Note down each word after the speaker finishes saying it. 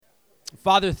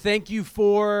Father, thank you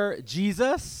for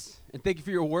Jesus, and thank you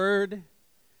for your word.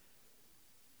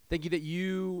 Thank you that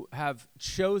you have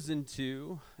chosen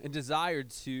to and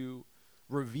desired to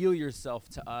reveal yourself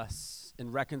to us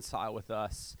and reconcile with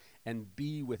us and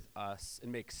be with us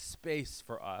and make space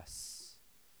for us.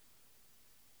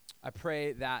 I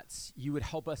pray that you would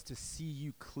help us to see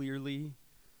you clearly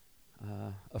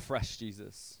afresh,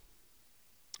 Jesus.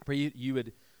 I pray you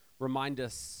would remind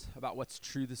us about what's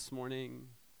true this morning,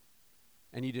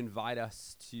 and you'd invite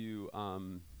us to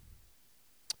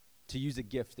use a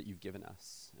gift that you've given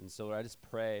us. And so, Lord, I just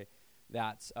pray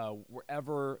that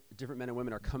wherever different men and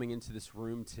women are coming into this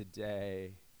room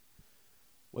today,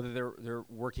 whether they're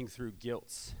working through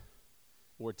guilt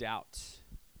or doubt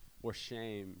or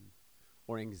shame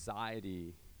or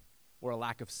anxiety or a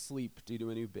lack of sleep due to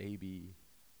a new baby,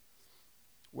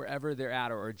 wherever they're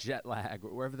at, or jet lag,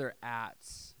 or wherever they're at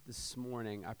this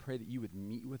morning, I pray that you would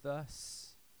meet with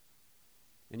us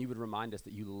and you would remind us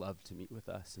that you love to meet with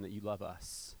us and that you love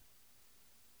us.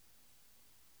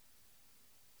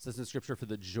 It says in Scripture, for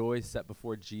the joy set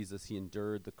before Jesus, he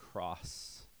endured the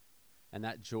cross, and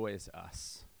that joy is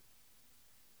us.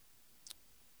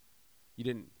 You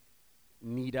didn't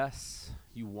need us,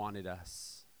 you wanted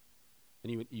us,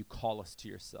 and you call us to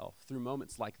yourself through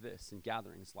moments like this and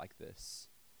gatherings like this.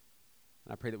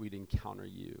 And I pray that we'd encounter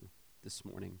you this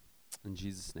morning. In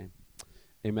Jesus' name,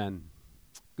 amen.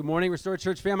 Good morning, Restored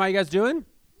Church fam. How you guys doing?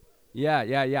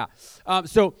 Yeah.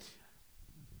 So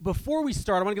before we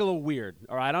start, I want to get a little weird.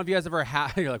 All right, I don't know if you guys ever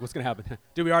had, you're like, what's going to happen?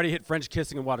 Dude, we already hit French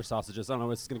kissing and water sausages. I don't know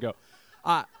where this is going to go.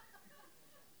 I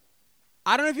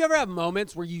don't know if you ever have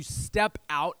moments where you step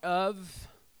out of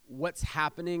what's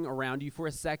happening around you for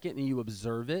a second and you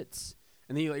observe it,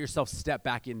 and then you let yourself step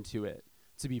back into it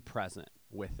to be present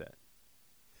with it.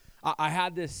 I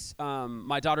had this,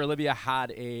 my daughter Olivia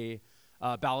had a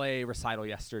ballet recital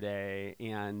yesterday,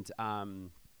 and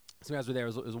some guys were there.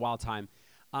 It was a wild time.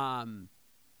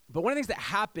 But one of the things that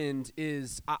happened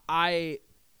is I've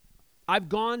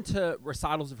gone to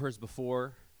recitals of hers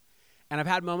before, and I've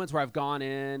had moments where I've gone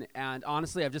in, and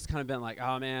honestly, I've just kind of been like,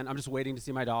 oh man, I'm just waiting to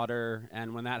see my daughter,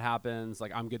 and when that happens,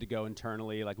 like I'm good to go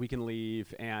internally, like we can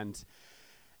leave and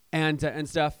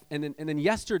stuff. And then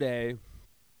yesterday,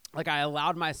 like I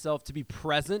allowed myself to be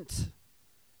present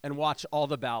and watch all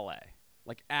the ballet,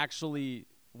 like actually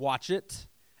watch it,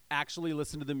 actually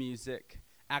listen to the music,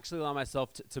 actually allow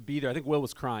myself to be there. I think Will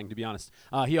was crying, to be honest.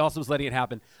 He also was letting it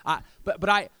happen. But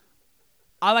I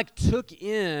like took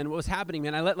in what was happening,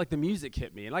 man. I let like the music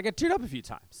hit me, and like I teared up a few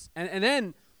times. And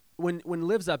then when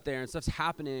Liv's up there and stuff's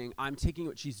happening, I'm taking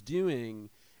what she's doing,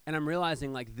 and I'm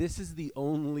realizing like this is the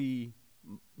only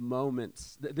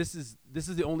moment. This is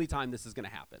the only time this is going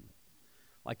to happen.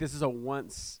 Like this is a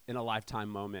once in a lifetime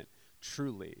moment,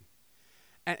 truly.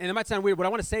 And it might sound weird. What I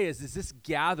want to say is this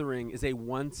gathering is a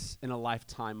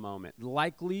once-in-a-lifetime moment.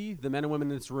 Likely, the men and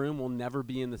women in this room will never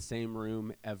be in the same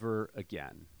room ever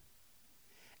again.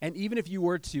 And even if you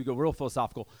were to go real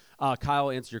philosophical, Kyle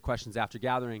will answer your questions after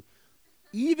gathering.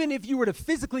 Even if you were to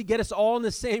physically get us all in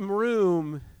the same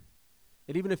room,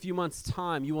 in even a few months'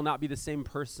 time, you will not be the same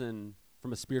person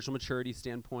from a spiritual maturity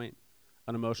standpoint,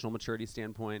 an emotional maturity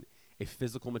standpoint, a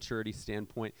physical maturity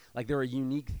standpoint. Like there are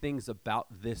unique things about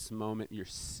this moment you're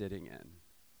sitting in.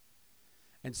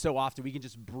 And so often we can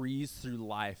just breeze through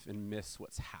life and miss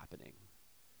what's happening.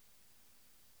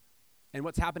 And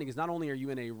what's happening is not only are you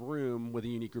in a room with a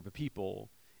unique group of people,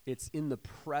 it's in the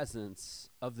presence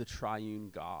of the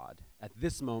triune God at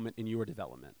this moment in your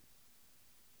development.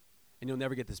 And you'll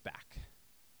never get this back.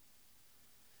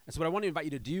 And so what I want to invite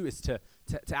you to do is to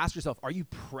ask yourself, are you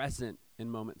present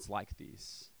in moments like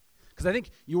these? Because I think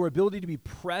your ability to be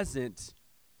present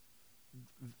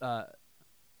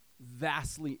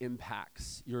vastly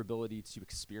impacts your ability to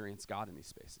experience God in these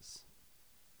spaces.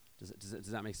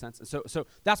 Does that make sense? And so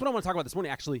that's what I want to talk about this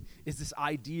morning, actually, is this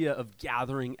idea of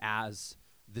gathering as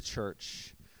the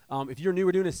church. If you're new,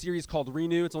 we're doing a series called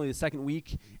Renew. It's only the second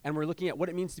week, and we're looking at what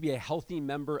it means to be a healthy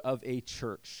member of a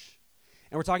church.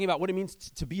 And we're talking about what it means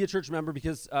to be a church member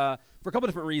because for a couple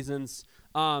different reasons.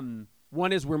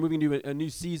 One is we're moving to a new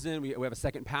season. We have a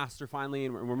second pastor finally,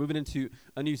 and we're moving into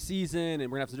a new season,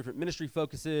 and we're going to have some different ministry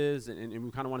focuses, and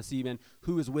we kind of want to see even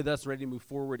who is with us, ready to move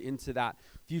forward into that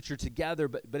future together.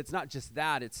 But it's not just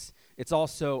that. It's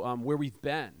also where we've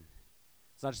been.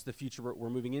 It's not just the future we're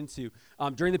moving into.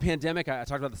 During the pandemic, I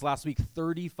talked about this last week,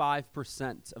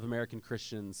 35% of American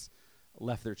Christians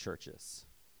left their churches.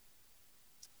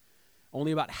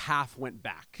 Only about half went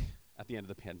back at the end of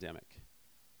the pandemic.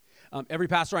 Every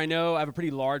pastor I know, I have a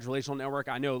pretty large relational network.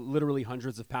 I know literally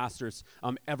hundreds of pastors.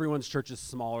 Everyone's church is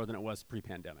smaller than it was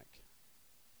pre-pandemic.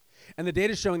 And the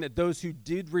data is showing that those who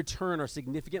did return are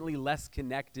significantly less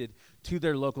connected to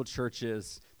their local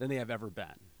churches than they have ever been.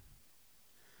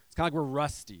 It's kind of like we're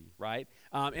rusty, right?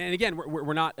 And again,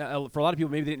 we're not, for a lot of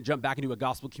people, maybe they didn't jump back into a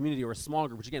gospel community or a small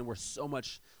group, which again, where so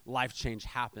much life change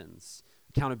happens.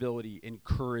 Accountability,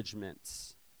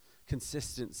 encouragement,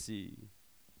 consistency.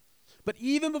 But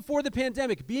even before the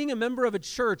pandemic, being a member of a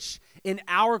church in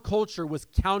our culture was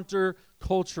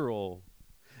countercultural.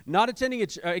 Not attending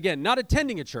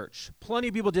a church. Plenty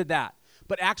of people did that.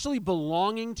 But actually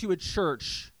belonging to a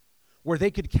church where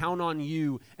they could count on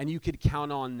you and you could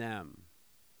count on them.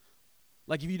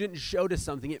 Like if you didn't show to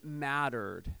something, it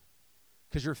mattered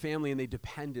because you're family and they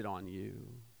depended on you.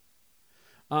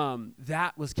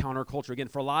 That was counterculture. Again,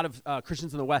 for a lot of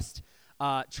Christians in the West,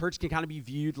 church can kind of be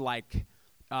viewed like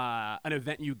an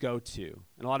event you go to.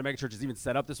 And a lot of megachurches even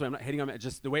set up this way. I'm not hating on it.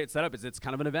 Just the way it's set up is it's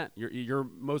kind of an event. You're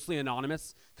mostly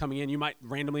anonymous coming in. You might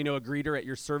randomly know a greeter at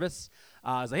your service.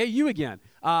 It's like, hey, you again.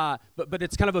 But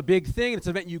it's kind of a big thing. It's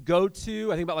an event you go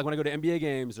to. I think about like when I go to NBA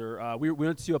games or we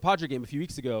went to a Padre game a few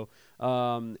weeks ago.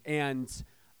 And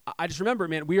I just remember,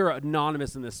 man, we are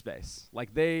anonymous in this space.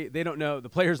 Like they don't know, the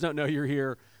players don't know you're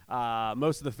here.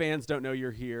 Most of the fans don't know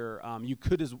you're here. You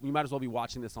might as well be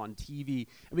watching this on TV.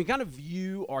 And we kind of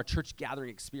view our church gathering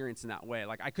experience in that way.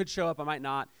 Like I could show up, I might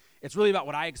not. It's really about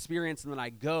what I experience and then I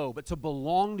go. But to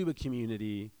belong to a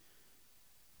community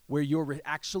where you're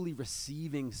actually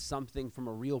receiving something from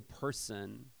a real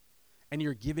person and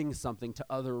you're giving something to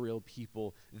other real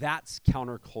people, that's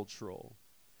countercultural.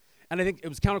 And I think it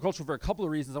was countercultural for a couple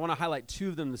of reasons. I want to highlight two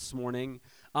of them this morning.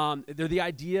 They're the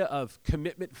idea of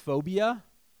commitment phobia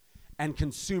and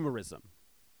consumerism.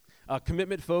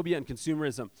 Commitment phobia and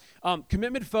consumerism.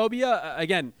 Commitment phobia,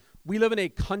 again, we live in a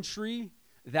country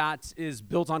that is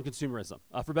built on consumerism.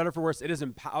 For better or for worse, it is,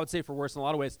 I would say for worse in a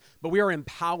lot of ways, but we are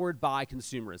empowered by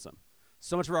consumerism.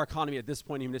 So much of our economy at this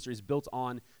point in human history is built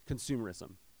on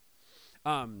consumerism.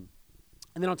 And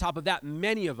then on top of that,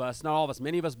 many of us, not all of us,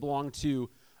 many of us belong to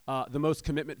the most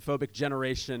commitment-phobic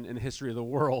generation in the history of the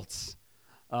world,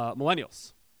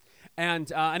 millennials.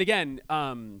 And again,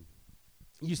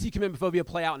 you see commitment phobia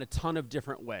play out in a ton of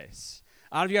different ways.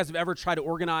 I don't know if you guys have ever tried to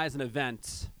organize an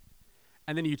event,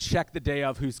 and then you check the day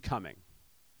of who's coming.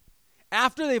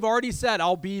 After they've already said,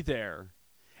 I'll be there,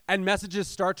 and messages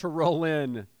start to roll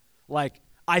in like,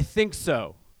 I think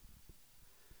so.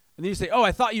 And then you say, oh,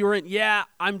 I thought you were in. Yeah,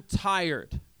 I'm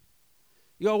tired.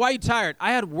 You go, why are you tired?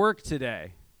 I had work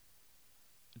today.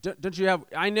 Don't you have,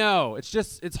 I know, it's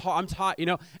hard, I'm tired, you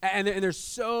know, and there's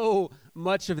so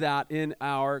much of that in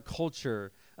our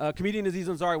culture. Comedian Aziz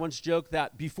Ansari once joked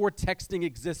that before texting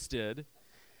existed,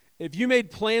 if you made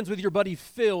plans with your buddy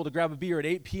Phil to grab a beer at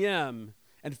 8 p.m.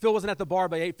 and Phil wasn't at the bar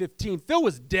by 8:15, Phil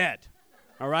was dead,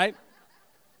 all right?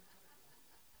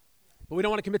 But we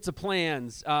don't want to commit to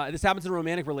plans. This happens in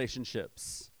romantic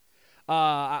relationships.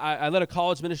 I led a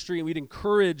college ministry, and we'd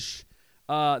encourage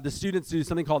the students to do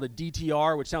something called a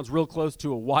DTR, which sounds real close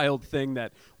to a wild thing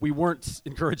that we weren't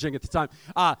encouraging at the time.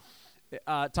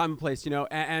 Time and place, you know.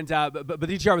 But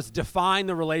DTR was define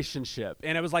the relationship,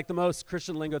 and it was like the most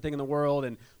Christian lingo thing in the world.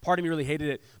 And part of me really hated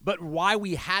it. But why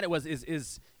we had it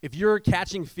is if you're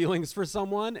catching feelings for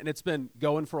someone and it's been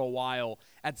going for a while,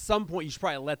 at some point you should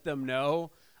probably let them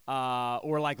know.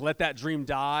 Or like let that dream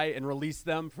die and release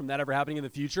them from that ever happening in the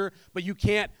future. But you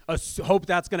can't hope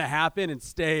that's going to happen and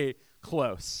stay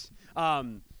close.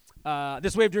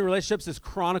 This way of doing relationships is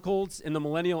chronicled in the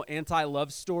millennial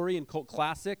anti-love story and cult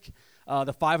classic,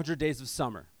 The 500 Days of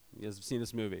Summer. You guys have seen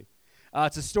this movie.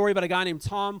 It's a story about a guy named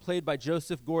Tom, played by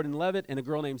Joseph Gordon-Levitt, and a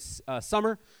girl named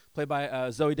Summer, played by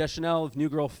Zooey Deschanel of New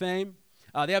Girl fame.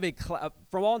 They have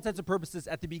for all intents and purposes,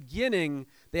 at the beginning,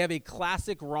 they have a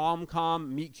classic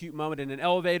rom-com meet-cute moment in an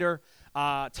elevator.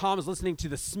 Tom is listening to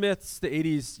the Smiths, the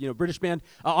 80s, British band,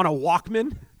 on a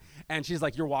Walkman. And she's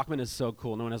like, your Walkman is so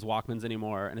cool. No one has Walkmans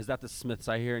anymore. And is that the Smiths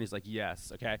I hear? And he's like,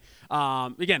 yes, okay.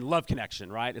 Again, love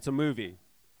connection, right? It's a movie.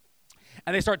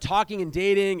 And they start talking and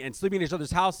dating and sleeping in each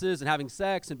other's houses and having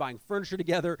sex and buying furniture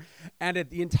together. And at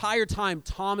the entire time,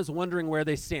 Tom is wondering where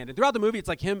they stand. And throughout the movie, it's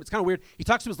like him. It's kind of weird. He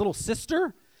talks to his little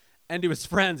sister and to his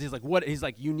friends. He's like, what? He's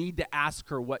like, you need to ask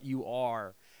her what you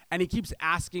are. And he keeps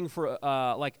asking for,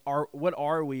 what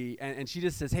are we? And she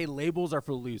just says, hey, labels are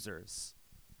for losers.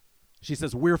 She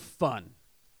says, we're fun.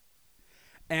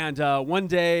 And one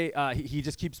day, he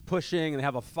just keeps pushing, and they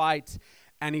have a fight.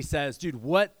 And he says, dude,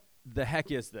 what the heck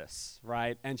is this,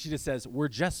 right? And she just says, we're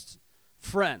just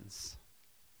friends.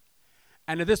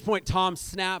 And at this point, Tom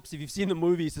snaps. If you've seen the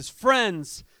movie, he says,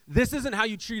 friends, this isn't how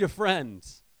you treat a friend.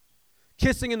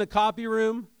 Kissing in the copy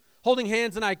room, holding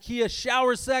hands in IKEA,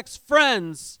 shower sex,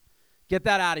 friends, get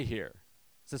that out of here.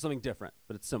 says something different,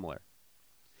 but it's similar.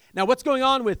 Now, what's going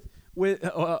on with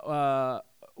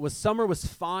Summer was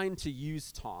fine to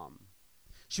use Tom.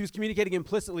 She was communicating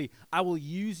implicitly, I will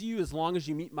use you as long as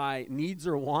you meet my needs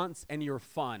or wants and you're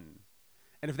fun.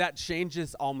 And if that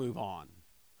changes, I'll move on.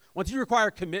 Once you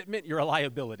require commitment, you're a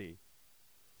liability.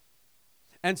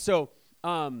 And so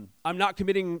I'm not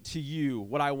committing to you.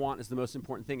 What I want is the most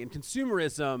important thing. And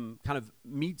consumerism kind of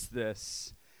meets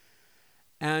this.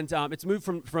 And it's moved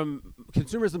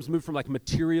consumerism's moved from like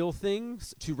material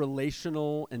things to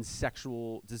relational and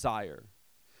sexual desire.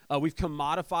 We've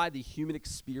commodified the human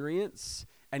experience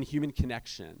and human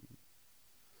connection.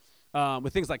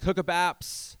 With things like hookup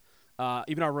apps,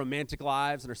 even our romantic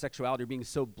lives and our sexuality are being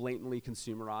so blatantly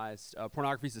consumerized.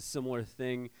 Pornography is a similar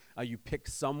thing. You pick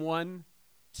someone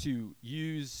to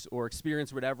use or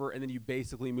experience or whatever, and then you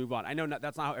basically move on. I know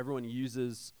that's not how everyone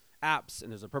uses apps, and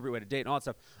there's an appropriate way to date and all that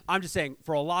stuff. I'm just saying,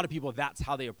 for a lot of people, that's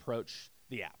how they approach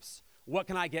the apps. What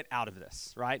can I get out of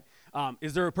this, right?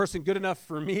 Is there a person good enough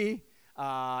for me?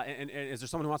 And is there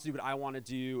someone who wants to do what I want to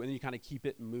do? And then you kind of keep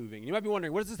it moving. You might be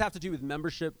wondering, what does this have to do with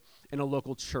membership in a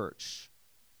local church?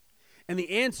 And the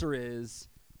answer is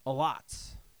a lot.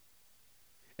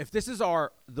 If this is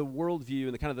the worldview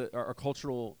and the kind of our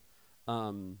cultural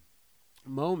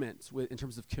moment in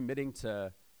terms of committing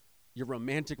to your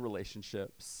romantic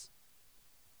relationships,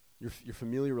 your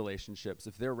familiar relationships,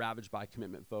 if they're ravaged by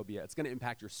commitment phobia, it's going to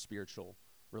impact your spiritual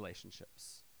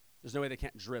relationships. There's no way they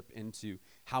can't drip into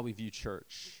how we view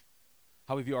church,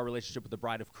 how we view our relationship with the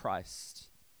bride of Christ.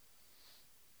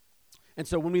 And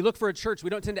so when we look for a church, we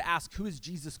don't tend to ask, who is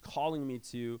Jesus calling me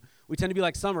to? We tend to be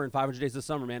like Summer in 500 Days of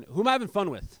Summer, man. Who am I having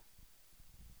fun with?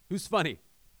 Who's funny?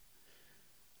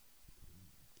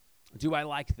 Do I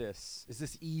like this? Is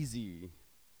this easy?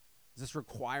 Is this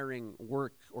requiring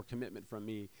work or commitment from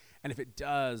me? And if it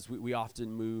does, we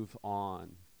often move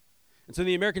on. And so in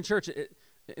the American church,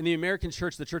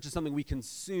 the church is something we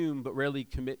consume but rarely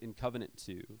commit in covenant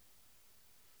to.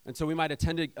 And so we might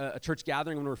attend a church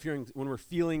gathering when we're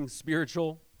feeling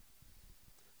spiritual.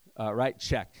 Right?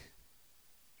 Check.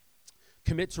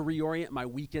 Commit to reorient my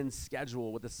weekend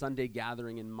schedule with a Sunday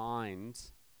gathering in mind.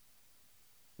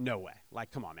 No way.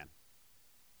 Like, come on, man.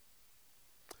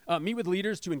 Meet with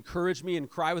leaders to encourage me and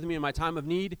cry with me in my time of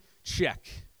need. Check.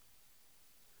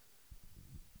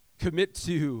 Commit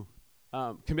to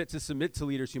submit to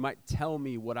leaders who might tell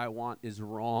me what I want is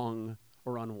wrong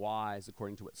or unwise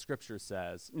according to what Scripture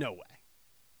says. No way.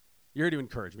 You're here to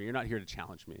encourage me. You're not here to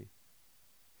challenge me.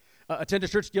 Attend a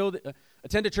church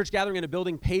gathering in a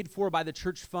building paid for by the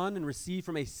church fund and receive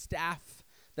from a staff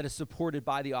that is supported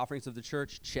by the offerings of the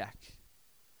church. Check.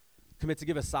 Commit to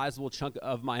give a sizable chunk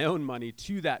of my own money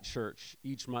to that church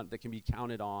each month that can be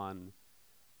counted on,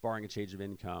 barring a change of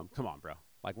income. Come on, bro.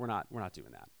 Like, we're not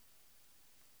doing that.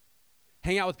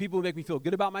 Hang out with people who make me feel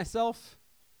good about myself?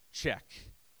 Check.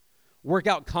 Work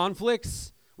out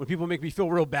conflicts when people make me feel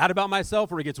real bad about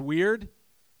myself or it gets weird?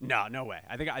 No way.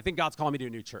 I think God's calling me to a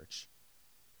new church,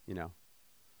 you know.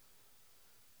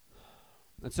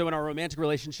 And so in our romantic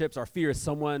relationships, our fear is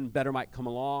someone better might come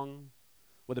along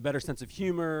with a better sense of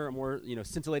humor, a more,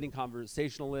 scintillating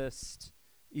conversationalist,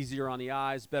 easier on the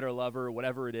eyes, better lover,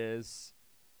 whatever it is.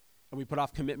 And we put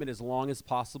off commitment as long as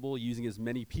possible, using as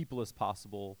many people as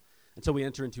possible, until we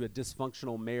enter into a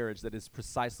dysfunctional marriage that is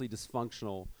precisely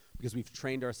dysfunctional because we've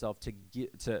trained ourselves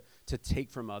to take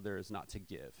from others, not to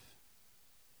give.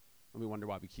 And we wonder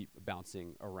why we keep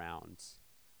bouncing around.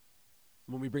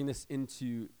 When we bring this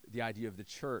into the idea of the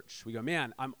church, we go,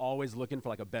 man, I'm always looking for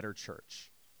like a better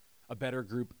church, a better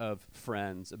group of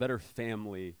friends, a better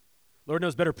family. Lord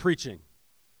knows, better preaching.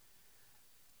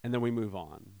 And then we move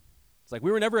on. It's like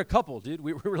we were never a couple, dude.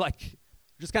 We were like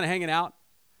just kind of hanging out.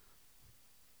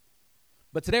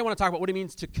 But today I want to talk about what it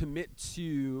means to commit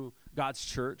to God's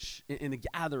church in the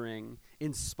gathering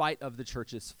in spite of the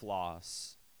church's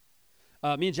flaws.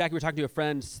 Me and Jackie were talking to a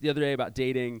friend the other day about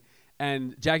dating,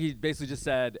 and Jackie basically just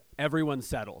said, everyone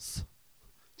settles,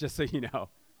 just so you know.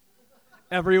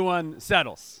 Everyone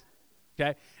settles,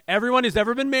 okay? Everyone who's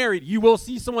ever been married, you will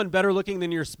see someone better looking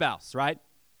than your spouse, right?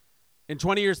 In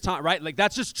 20 years' time, right? Like,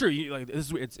 that's just true.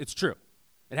 It's true.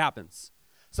 It happens.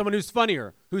 Someone who's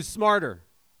funnier, who's smarter,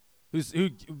 who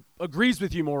agrees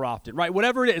with you more often, right?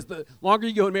 Whatever it is, the longer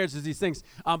you go in marriage, there's these things,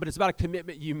 but it's about a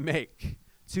commitment you make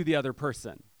to the other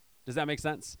person. Does that make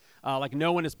sense? Like,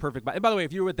 no one is perfect. And by the way,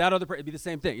 if you were with that other person, it'd be the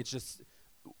same thing. It's just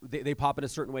they pop in a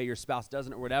certain way, your spouse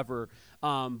doesn't or whatever.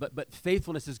 But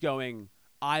faithfulness is going,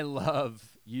 I love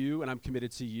you, and I'm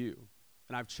committed to you,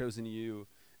 and I've chosen you,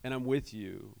 and I'm with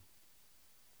you.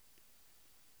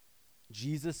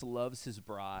 Jesus loves his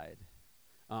bride.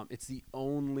 It's the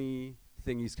only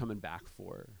thing he's coming back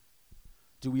for?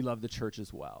 Do we love the church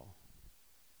as well?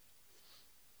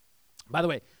 By the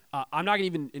way, I'm not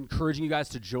even encouraging you guys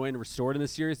to join Restored in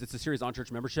this series. It's a series on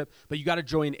church membership, but you got to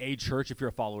join a church if you're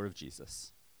a follower of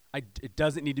Jesus. It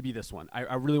doesn't need to be this one.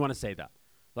 I really want to say that.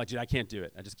 Like, dude, I can't do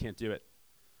it. I just can't do it.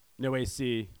 No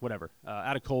AC, whatever.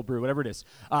 Add a cold brew, whatever it is.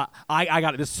 I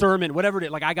got it. This sermon, whatever it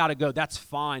is. Like, I got to go. That's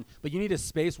fine. But you need a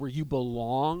space where you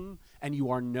belong and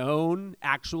you are known,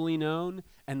 actually known,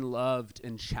 and loved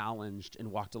and challenged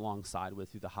and walked alongside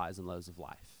with through the highs and lows of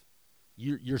life.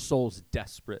 Your soul's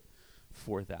desperate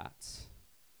for that.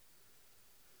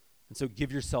 And so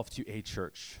give yourself to a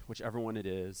church, whichever one it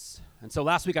is. And so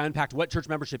last week I unpacked what church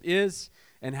membership is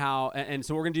and how, and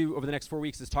so what we're going to do over the next 4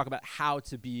 weeks is talk about how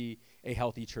to be a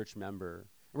healthy church member.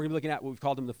 And we're going to be looking at what we've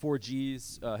called them the 4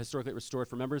 Gs, historically restored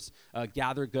for members,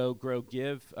 gather, go, grow,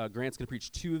 give. Grant's going to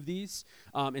preach 2 of these.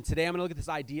 And today I'm going to look at this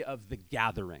idea of the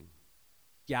gathering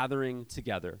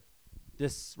together.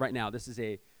 This is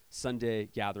a Sunday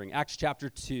gathering. Acts chapter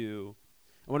 2.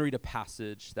 I want to read a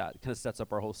passage that kind of sets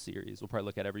up our whole series. We'll probably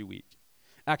look at every week.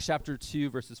 Acts chapter 2,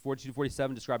 verses 42 to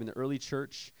 47, describing the early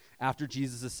church after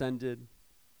Jesus ascended,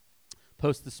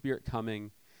 post the Spirit coming.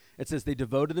 It says they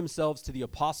devoted themselves to the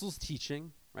apostles'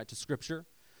 teaching, right, to Scripture,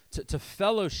 to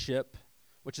fellowship,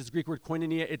 which is the Greek word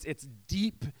koinonia. It's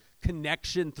deep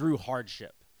connection through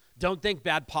hardship. Don't think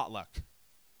bad potluck,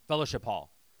 fellowship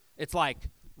hall. It's like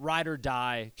ride or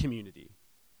die community.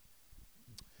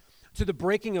 To the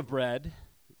breaking of bread.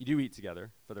 You do eat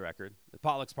together, for the record. The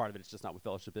potluck's part of it. It's just not what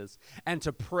fellowship is. And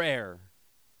to prayer.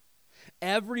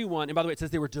 Everyone, and by the way, it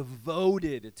says they were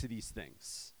devoted to these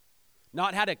things.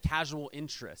 Not had a casual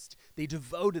interest. They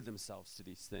devoted themselves to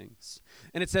these things.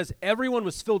 And it says everyone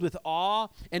was filled with awe,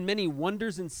 and many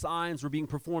wonders and signs were being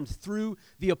performed through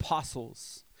the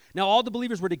apostles. Now all the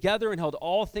believers were together and held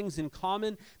all things in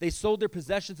common. They sold their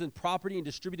possessions and property and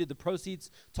distributed the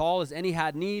proceeds to all as any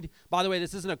had need. By the way,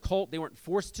 this isn't a cult. They weren't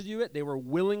forced to do it. They were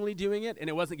willingly doing it, and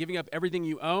it wasn't giving up everything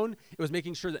you own. It was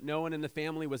making sure that no one in the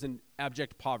family was in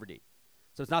abject poverty.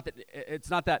 So it's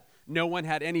not that no one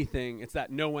had anything. It's that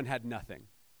no one had nothing.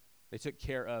 They took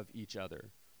care of each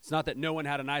other. It's not that no one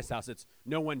had a nice house. It's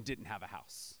no one didn't have a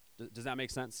house. Does that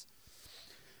make sense?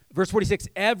 Verse 46,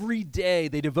 every day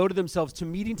they devoted themselves to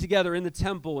meeting together in the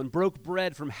temple and broke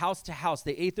bread from house to house.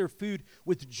 They ate their food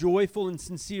with joyful and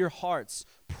sincere hearts,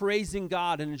 praising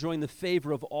God and enjoying the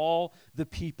favor of all the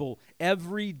people.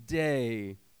 Every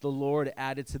day the Lord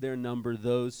added to their number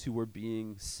those who were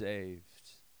being saved.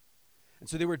 And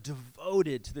so they were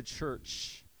devoted to the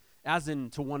church, as in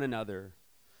to one another.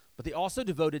 But they also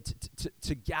devoted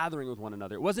to gathering with one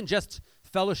another. It wasn't just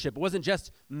fellowship. It wasn't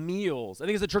just meals. I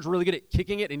think as a church, we're really good at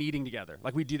kicking it and eating together.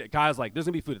 Like we do that. Guys, like, there's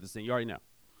going to be food at this thing. You already know.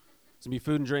 There's going to be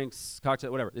food and drinks,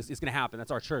 cocktail, whatever. It's going to happen. That's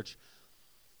our church.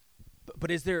 But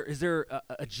is there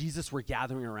a Jesus we're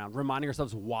gathering around, reminding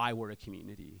ourselves why we're a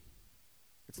community?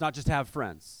 It's not just to have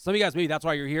friends. Some of you guys, maybe that's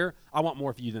why you're here. I want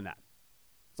more for you than that.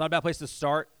 It's not a bad place to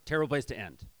start, terrible place to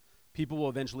end. People will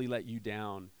eventually let you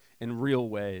down in real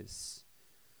ways.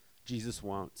 Jesus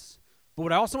won't. But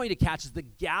what I also want you to catch is the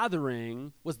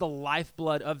gathering was the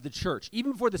lifeblood of the church.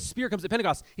 Even before the Spirit comes at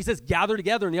Pentecost, he says, gather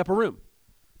together in the upper room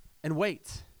and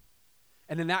wait.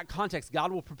 And in that context,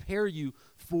 God will prepare you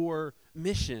for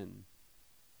mission.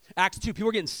 Acts 2, people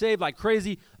are getting saved like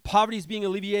crazy. Poverty's being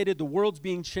alleviated. The world's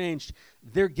being changed.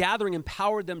 Their gathering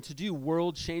empowered them to do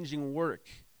world-changing work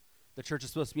the church is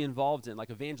supposed to be involved in, like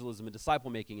evangelism and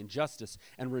disciple-making and justice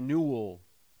and renewal.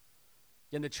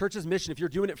 And the church's mission, if you're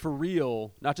doing it for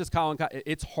real, not just Kyle and Kyle,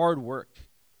 it's hard work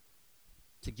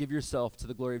to give yourself to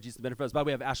the glory of Jesus and benefit others. By the way,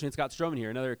 we have Ashley and Scott Stroman here,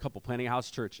 another couple planning a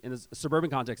house church in a suburban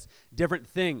context. Different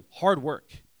thing, hard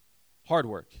work. Hard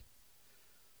work.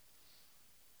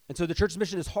 And so the church's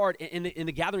mission is hard, and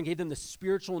the gathering gave them the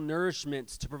spiritual nourishment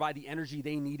to provide the energy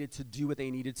they needed to do what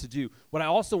they needed to do. What I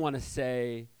also want to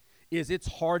say is it's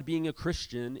hard being a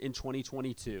Christian in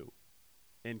 2022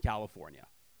 in California.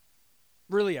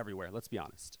 Really everywhere, let's be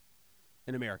honest,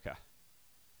 in America.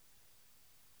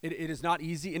 It is not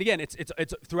easy. And again, it's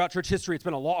throughout church history, it's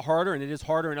been a lot harder, and it is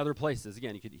harder in other places.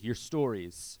 Again, you could hear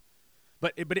stories.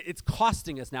 But it's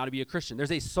costing us now to be a Christian.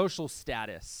 There's a social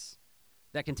status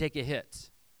that can take a hit.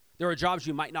 There are jobs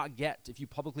you might not get if you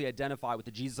publicly identify with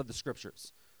the Jesus of the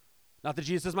Scriptures. Not that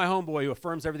Jesus is my homeboy who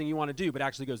affirms everything you want to do, but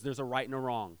actually goes, there's a right and a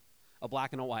wrong, a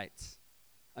black and a white,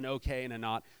 an okay and a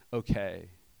not okay.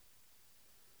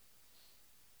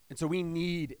 And so we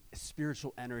need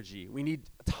spiritual energy. We need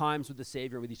times with the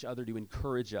Savior, with each other to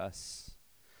encourage us.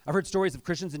 I've heard stories of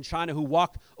Christians in China who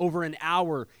walk over an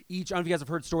hour each. I don't know if you guys have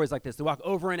heard stories like this. They walk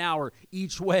over an hour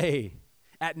each way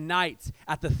at night,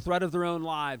 at the threat of their own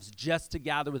lives, just to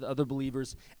gather with other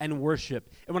believers and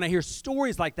worship. And when I hear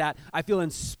stories like that, I feel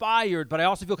inspired, but I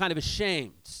also feel kind of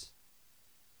ashamed.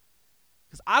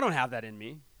 Because I don't have that in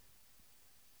me.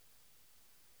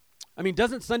 I mean,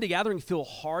 doesn't Sunday gathering feel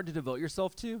hard to devote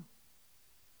yourself to?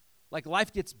 Like,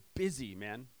 life gets busy,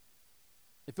 man.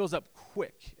 It fills up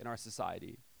quick in our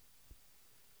society.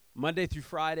 Monday through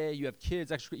Friday, you have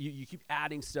kids, you keep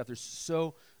adding stuff. There's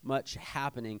so much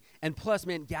happening. And plus,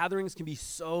 man, gatherings can be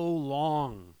so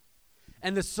long.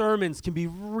 And the sermons can be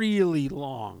really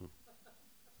long.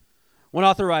 One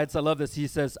author writes, I love this, he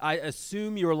says, I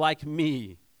assume you're like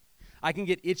me. I can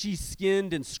get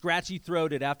itchy-skinned and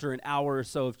scratchy-throated after an hour or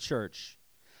so of church.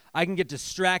 I can get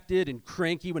distracted and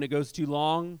cranky when it goes too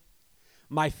long.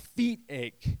 My feet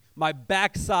ache, my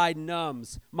backside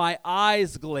numbs, my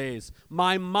eyes glaze,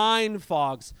 my mind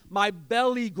fogs, my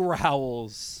belly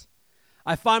growls.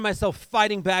 I find myself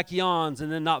fighting back yawns and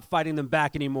then not fighting them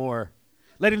back anymore,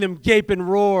 letting them gape and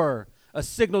roar, a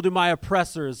signal to my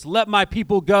oppressors, let my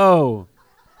people go.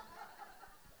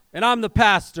 And I'm the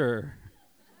pastor.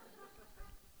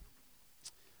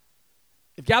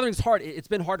 If gathering's hard, it's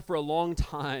been hard for a long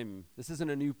time. This isn't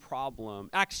a new problem.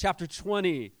 Acts chapter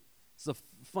 20. It's a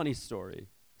funny story.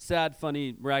 Sad,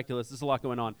 funny, miraculous. There's a lot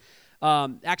going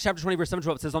on. Acts chapter 20, verse 7 to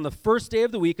 12, it says, on the first day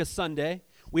of the week, a Sunday,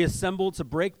 we assembled to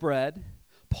break bread.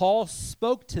 Paul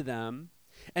spoke to them,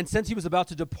 and since he was about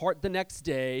to depart the next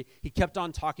day, he kept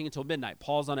on talking until midnight.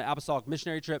 Paul's on an apostolic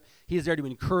missionary trip. He is there to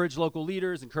encourage local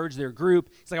leaders, encourage their group.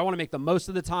 He's like, I want to make the most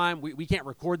of the time. We can't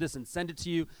record this and send it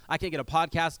to you. I can't get a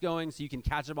podcast going so you can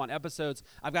catch up on episodes.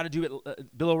 I've got to do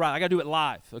it, Bill O'Reilly, I got to do it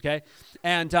live, okay?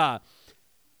 And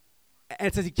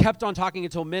it says he kept on talking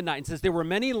until midnight. And says there were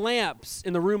many lamps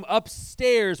in the room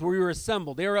upstairs where we were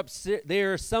assembled. They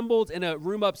are assembled in a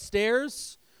room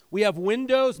upstairs. We have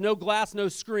windows, no glass, no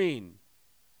screen.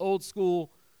 Old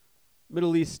school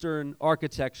Middle Eastern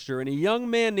architecture. And a young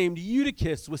man named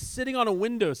Eutychus was sitting on a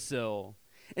windowsill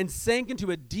and sank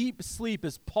into a deep sleep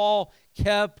as Paul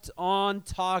kept on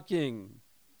talking.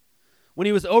 When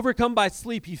he was overcome by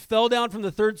sleep, he fell down from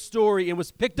the third story and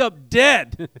was picked up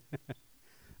dead.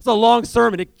 It's a long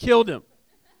sermon. It killed him.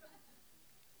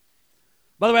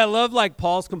 By the way, I love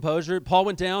Paul's composure. Paul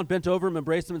went down, bent over him,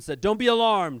 embraced him, and said, don't be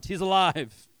alarmed. He's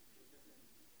alive.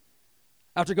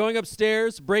 After going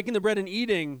upstairs, breaking the bread and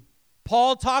eating,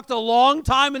 Paul talked a long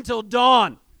time until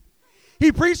dawn.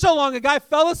 He preached so long, a guy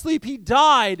fell asleep, he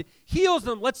died, heals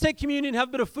them. Let's take communion, have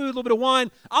a bit of food, a little bit of wine.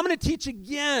 I'm going to teach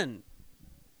again.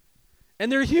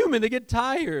 And they're human. They get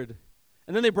tired.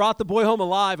 And then they brought the boy home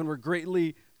alive and were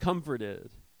greatly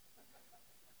comforted.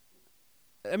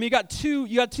 I mean, you got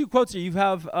two quotes here. You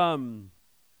have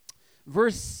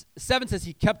verse 7 says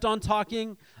he kept on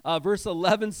talking. Verse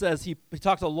 11 says he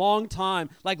talked a long time.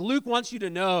 Like Luke wants you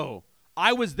to know,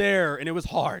 I was there and it was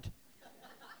hard.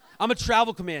 I'm a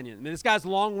travel companion. I mean, this guy's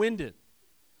long-winded.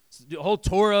 The whole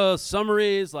Torah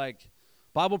summaries, like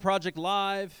Bible Project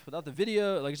Live without the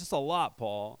video. Like, it's just a lot,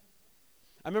 Paul.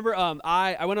 I remember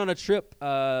I went on a trip,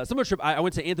 similar trip. I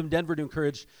went to Anthem, Denver to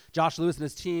encourage Josh Lewis and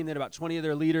his team. They had about 20 of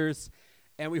their leaders.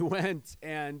 And we went,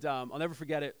 and I'll never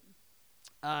forget it.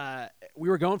 We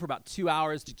were going for about 2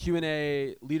 hours to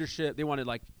Q&A, leadership. They wanted,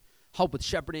 help with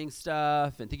shepherding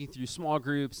stuff and thinking through small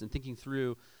groups and thinking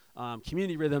through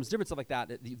community rhythms, different stuff like that,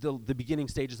 the beginning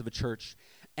stages of a church.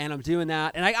 And I'm doing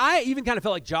that. And I even kind of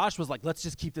felt like Josh was like, let's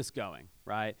just keep this going,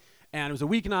 right? And it was a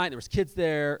weeknight. There was kids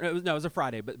there. It was a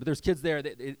Friday, but there was kids there.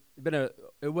 It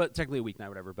was technically a weeknight,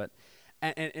 whatever, but...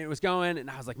 And it was going,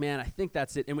 and I was like, man, I think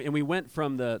that's it. And we went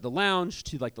from the lounge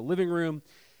to, the living room,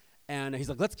 and he's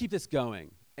like, let's keep this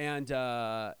going. And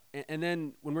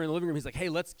then when we're in the living room, he's like, hey,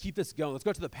 let's keep this going. Let's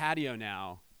go to the patio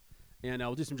now, and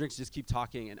we'll do some drinks, just keep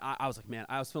talking. And I was like, man,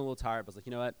 I was feeling a little tired. But I was like,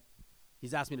 you know what?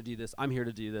 He's asked me to do this. I'm here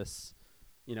to do this.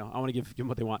 I want to give them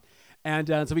what they want. And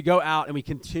so we go out, and we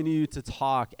continue to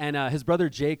talk. And his brother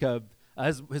Jacob,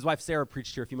 his wife Sarah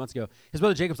preached here a few months ago. His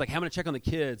brother Jacob's like, hey, I'm going to check on the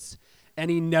kids. And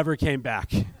he never came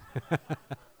back.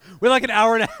 We had an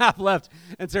hour and a half left.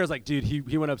 And Sarah's like, dude,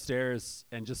 he went upstairs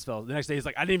and just fell. The next day, he's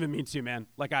like, I didn't even mean to, man.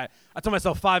 I told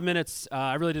myself 5 minutes.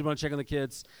 I really did want to check on the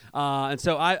kids. And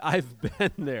so I've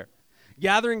been there.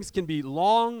 Gatherings can be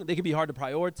long. They can be hard to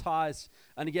prioritize.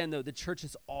 And again, though, the church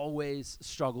has always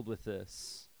struggled with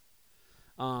this.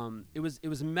 It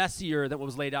was messier than what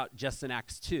was laid out just in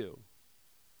Acts 2.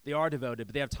 They are devoted,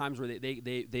 but they have times where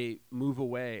they move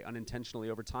away unintentionally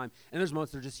over time. And there's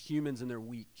moments they're just humans and they're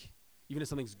weak. Even if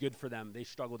something's good for them, they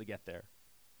struggle to get there.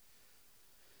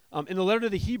 In the letter to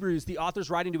the Hebrews, the author's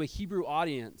writing to a Hebrew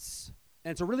audience.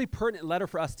 And it's a really pertinent letter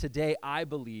for us today, I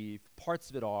believe.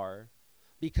 Parts of it are.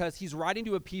 because he's writing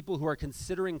to a people who are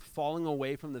considering falling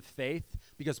away from the faith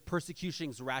because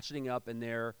persecution's ratcheting up in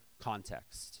their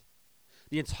context.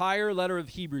 The entire letter of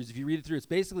Hebrews, if you read it through, it's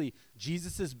basically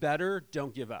Jesus is better,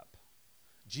 don't give up.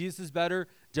 Jesus is better,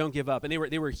 don't give up. And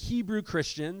they were Hebrew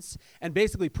Christians, and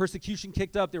basically persecution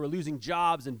kicked up. They were losing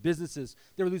jobs and businesses.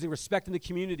 They were losing respect in the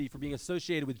community for being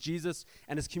associated with Jesus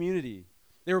and his community.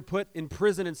 They were put in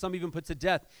prison and some even put to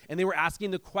death. And they were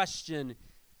asking the question,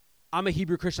 I'm a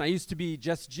Hebrew Christian. I used to be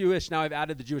just Jewish. Now I've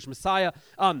added the Jewish Messiah.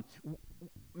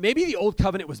 Maybe the old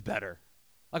covenant was better.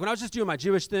 Like when I was just doing my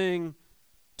Jewish thing,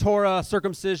 Torah,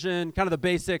 circumcision, kind of the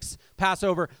basics,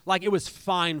 Passover, like it was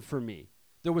fine for me.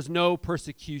 There was no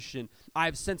persecution. I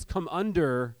have since come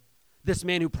under this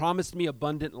man who promised me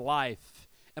abundant life,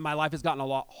 and my life has gotten a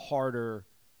lot harder.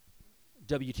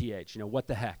 WTH, what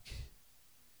the heck?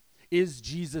 Is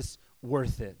Jesus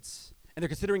worth it? And they're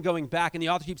considering going back, and the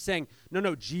author keeps saying,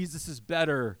 no, Jesus is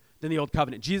better than the old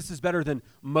covenant. Jesus is better than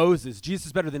Moses. Jesus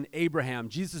is better than Abraham.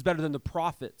 Jesus is better than the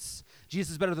prophets.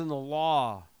 Jesus is better than the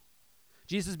law.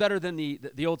 Jesus is better than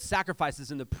the old sacrifices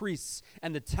and the priests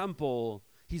and the temple.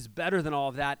 He's better than all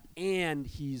of that, and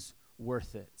he's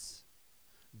worth it.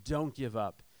 Don't give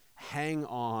up. Hang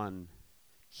on.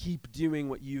 Keep doing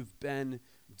what you've been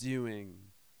doing.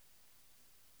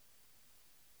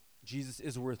 Jesus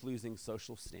is worth losing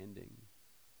social standing.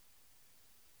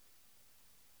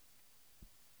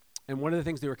 And one of the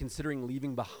things they were considering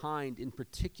leaving behind in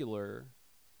particular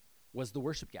was the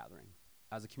worship gathering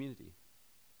as a community.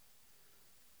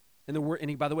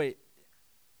 And by the way,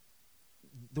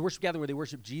 the worship gathering where they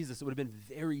worship Jesus, it would have been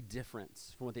very different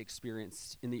from what they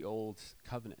experienced in the old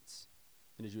covenant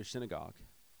in a Jewish synagogue.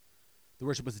 The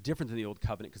worship was different than the old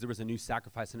covenant because there was a new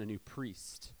sacrifice and a new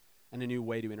priest and a new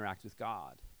way to interact with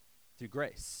God through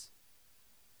grace.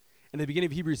 And at the beginning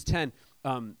of Hebrews 10,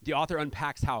 the author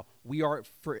unpacks how we are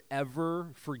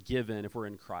forever forgiven if we're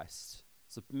in Christ.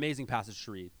 It's an amazing passage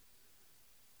to read.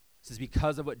 It says,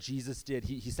 because of what Jesus did,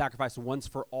 he sacrificed once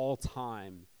for all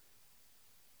time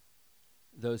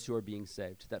those who are being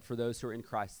saved. That for those who are in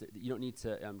Christ, that you don't need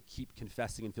to keep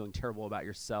confessing and feeling terrible about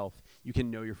yourself. You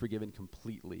can know you're forgiven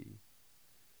completely.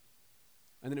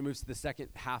 And then it moves to the second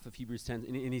half of Hebrews 10,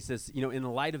 and he says, in the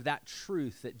light of that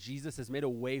truth, that Jesus has made a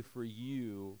way for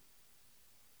you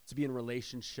to be in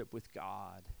relationship with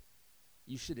God,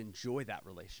 you should enjoy that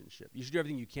relationship. You should do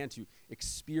everything you can to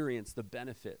experience the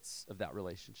benefits of that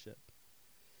relationship.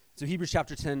 So Hebrews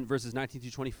chapter 10, verses 19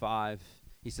 through 25,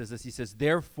 he says this. He says,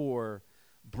 therefore,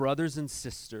 brothers and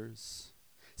sisters,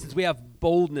 since we have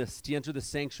boldness to enter the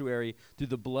sanctuary through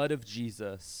the blood of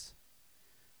Jesus,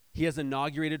 he has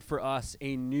inaugurated for us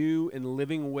a new and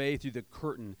living way through the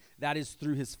curtain, that is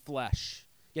through his flesh.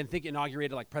 Again, think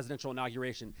inaugurated like presidential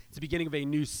inauguration. It's the beginning of a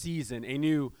new season, a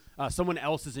new, someone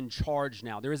else is in charge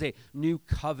now. There is a new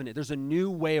covenant. There's a new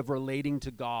way of relating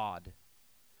to God.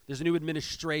 There's a new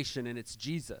administration, and it's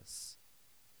Jesus.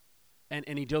 And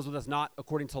he deals with us not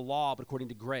according to law, but according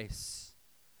to grace.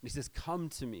 And he says, come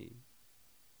to me.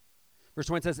 Verse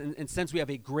 20 says, and since we have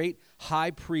a great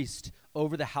high priest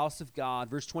over the house of God,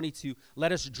 verse 22,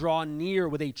 let us draw near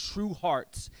with a true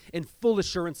heart in full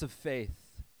assurance of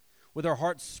faith, with our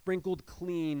hearts sprinkled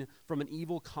clean from an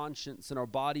evil conscience and our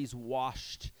bodies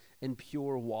washed in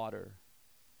pure water.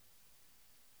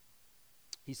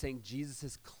 He's saying Jesus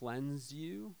has cleansed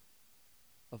you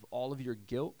of all of your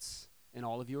guilt and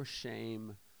all of your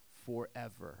shame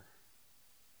forever.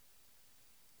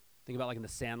 Think about like in the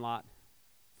Sandlot.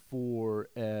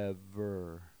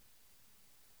 Forever.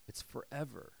 It's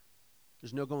forever.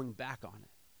 There's no going back on it.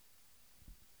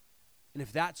 And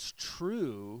if that's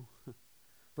true,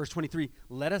 verse 23,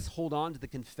 let us hold on to the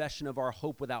confession of our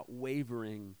hope without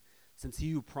wavering, since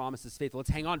he who promises faithful. Let's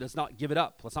hang on to it. Let's not give it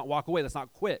up. Let's not walk away. Let's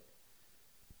not quit.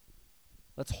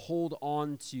 Let's hold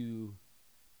on to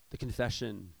the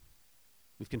confession.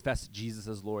 We've confessed Jesus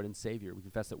as Lord and Savior. We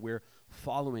confess that we're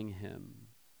following him.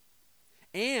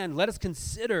 And let us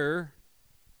consider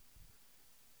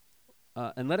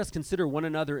one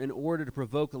another in order to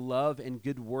provoke love and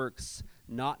good works,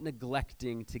 not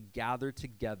neglecting to gather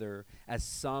together as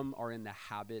some are in the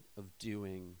habit of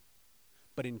doing,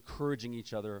 but encouraging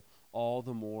each other all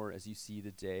the more as you see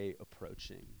the day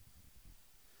approaching.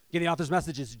 Again, the author's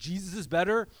message is Jesus is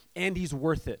better and he's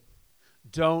worth it.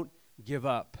 Don't give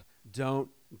up. Don't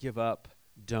give up.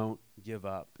 Don't give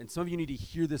up. And some of you need to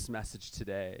hear this message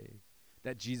today,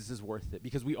 that Jesus is worth it,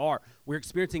 because we're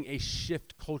experiencing a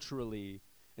shift culturally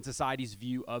in society's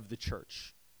view of the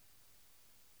church.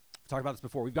 We've talked about this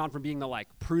before. We've gone from being the like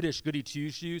prudish goody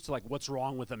two-shoes to like what's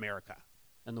wrong with America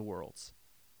and the world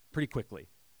pretty quickly.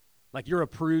 Like you're a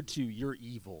prude to you're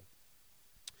evil.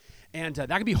 And that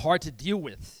can be hard to deal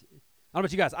with. I don't know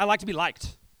about you guys. I like to be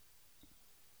liked.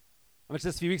 I mentioned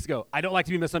this a few weeks ago. I don't like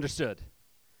to be misunderstood.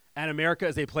 And America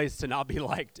is a place to not be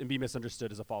liked and be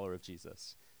misunderstood as a follower of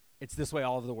Jesus. It's this way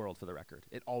all over the world, for the record.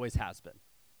 It always has been.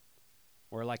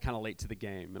 We're like kind of late to the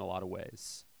game in a lot of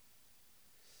ways.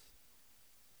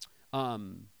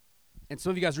 And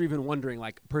some of you guys are even wondering,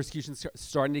 like, persecution's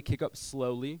starting to kick up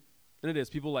slowly. And it is.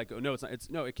 People like, oh, no, it's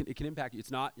not. It can impact you.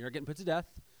 It's not. You're not getting put to death.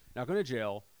 You're not going to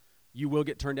jail. You will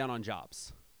get turned down on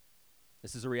jobs.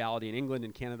 This is a reality in England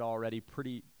and Canada already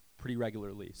pretty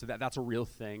regularly. So that's a real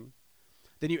thing.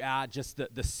 Then you add just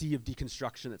the sea of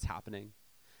deconstruction that's happening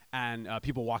and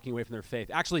people walking away from their faith,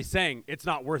 actually saying, it's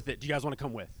not worth it. Do you guys want to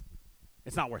come with?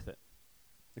 It's not worth it.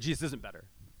 Jesus isn't better.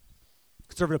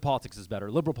 Conservative politics is better.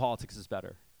 Liberal politics is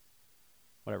better.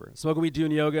 Whatever. Smoking weed,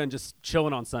 doing yoga, and just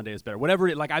chilling on Sunday is better.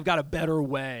 Whatever. Like, I've got a better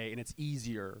way, and it's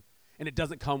easier, and it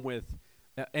doesn't come with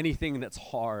anything that's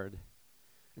hard.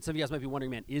 And some of you guys might be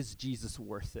wondering, man, is Jesus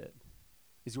worth it?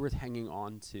 Is he worth hanging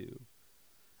on to?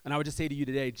 And I would just say to you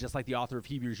today, just like the author of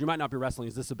Hebrews, you might not be wrestling,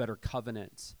 is this a better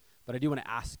covenant? But I do want to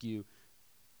ask you,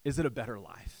 is it a better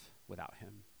life without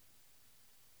him?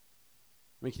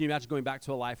 I mean, can you imagine going back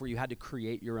to a life where you had to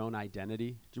create your own identity?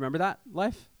 Do you remember that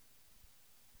life?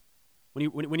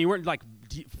 When you weren't like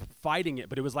fighting it,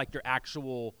 but it was like your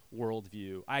actual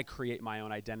worldview. I create my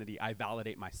own identity. I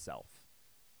validate myself.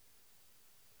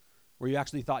 Where you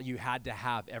actually thought you had to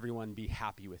have everyone be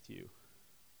happy with you.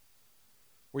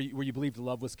 Where you believed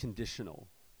love was conditional.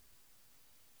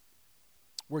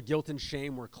 Where guilt and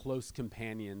shame were close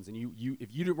companions. And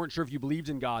if you weren't sure if you believed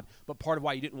in God, but part of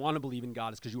why you didn't want to believe in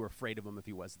God is because you were afraid of him if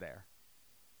he was there.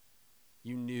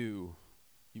 You knew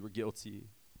you were guilty.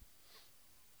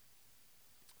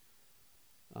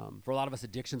 For a lot of us,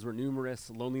 addictions were numerous.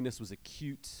 Loneliness was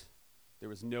acute. There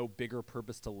was no bigger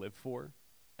purpose to live for.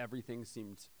 Everything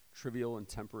seemed trivial and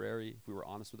temporary, if we were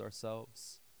honest with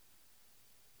ourselves.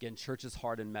 Again, church is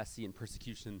hard and messy, and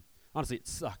persecution, honestly, it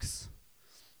sucks.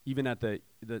 Even at the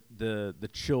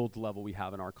chilled level we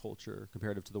have in our culture,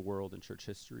 comparative to the world and church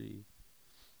history.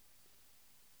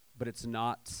 But it's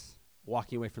not,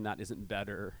 walking away from that isn't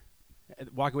better.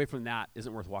 Walking away from that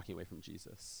isn't worth walking away from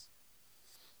Jesus.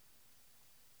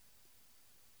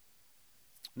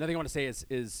 Another thing I want to say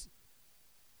is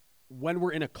when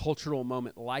we're in a cultural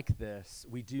moment like this,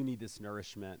 we do need this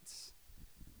nourishment.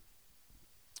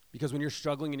 Because when you're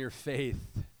struggling in your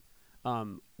faith,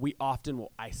 we often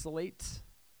will isolate,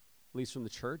 at least from the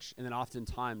church, and then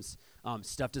oftentimes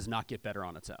stuff does not get better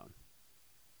on its own.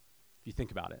 If you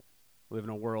think about it, we live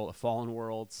in a fallen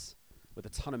world with a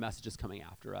ton of messages coming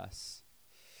after us.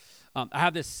 I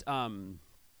have this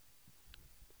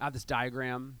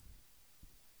diagram.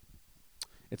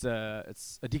 It's a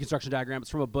deconstruction diagram. It's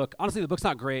from a book. Honestly, the book's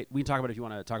not great. We can talk about it if you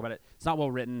want to talk about it. It's not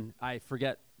well written. I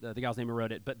forget the gal's name who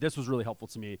wrote it, but this was really helpful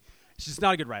to me. She's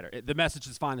not a good writer. The message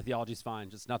is fine. The theology is fine.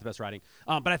 Just not the best writing.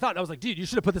 But I thought, I was like, dude, you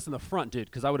should have put this in the front, dude,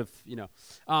 because I would have, we're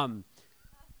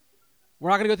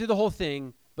not going to go through the whole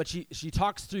thing, but she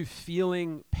talks through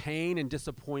feeling pain and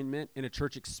disappointment in a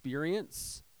church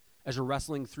experience as you're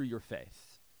wrestling through your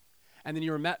faith. And then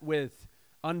you're met with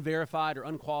unverified or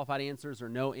unqualified answers or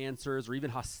no answers or even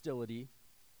hostility,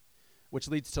 which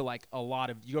leads to like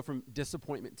you go from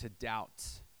disappointment to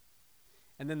doubt.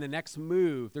 And then the next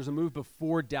move, there's a move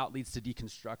before doubt leads to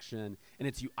deconstruction, and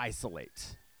it's you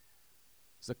isolate.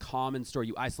 It's a common story.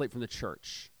 You isolate from the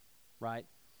church, right?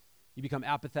 You become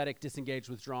apathetic, disengaged,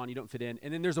 withdrawn, you don't fit in.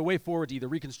 And then there's a way forward to either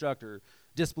reconstruct or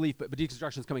disbelief, but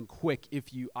deconstruction is coming quick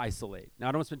if you isolate. Now,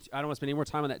 I don't want to spend any more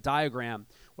time on that diagram.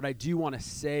 What I do want to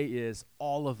say is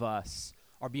all of us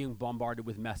are being bombarded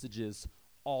with messages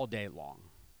all day long.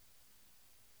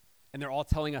 And they're all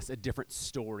telling us a different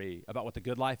story about what the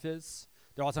good life is.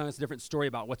 They're all telling us a different story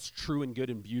about what's true and good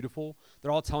and beautiful.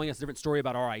 They're all telling us a different story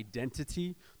about our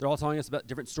identity. They're all telling us a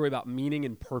different story about meaning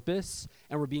and purpose,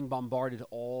 and we're being bombarded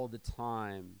all the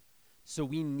time. So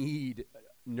we need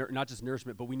not just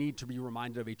nourishment, but we need to be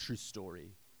reminded of a true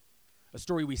story, a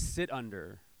story we sit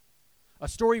under, a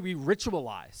story we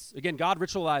ritualize. Again, God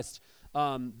ritualized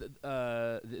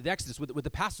the Exodus with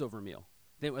the Passover meal.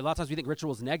 A lot of times we think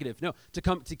ritual is negative. No,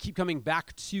 to keep coming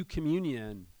back to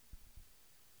communion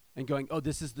and going, oh,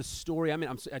 this is the story.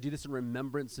 I do this in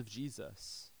remembrance of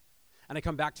Jesus. And I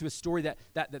come back to a story that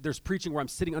there's preaching where I'm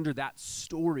sitting under that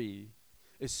story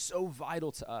is so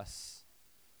vital to us.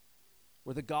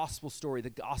 Where the gospel story, the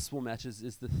gospel message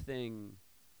is the thing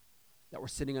that we're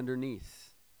sitting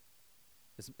underneath.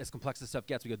 As complex as stuff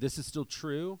gets, we go, this is still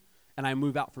true, and I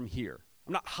move out from here.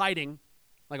 I'm not hiding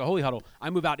like a holy huddle. I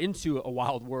move out into a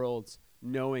wild world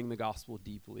knowing the gospel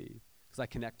deeply because I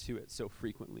connect to it so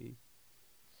frequently.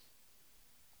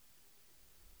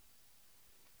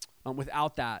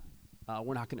 Without that,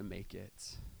 we're not going to make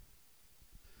it.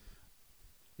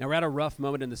 Now, we're at a rough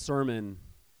moment in the sermon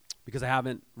because I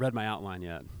haven't read my outline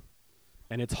yet.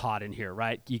 And it's hot in here,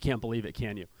 right? You can't believe it,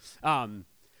 can you?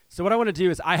 So what I want to do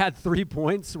is I had 3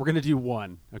 points. We're going to do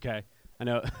 1, okay? I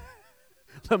know.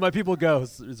 Let my people go.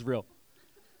 It's real.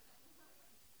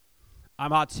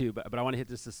 I'm hot too, but I want to hit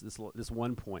this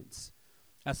 1 point.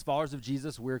 As followers of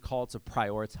Jesus, we're called to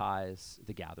prioritize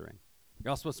the gathering.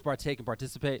 You're all supposed to partake and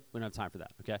participate. We don't have time for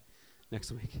that, okay?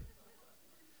 Next week.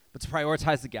 But to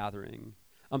prioritize the gathering,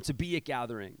 to be at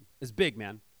gathering is big,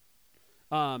 man.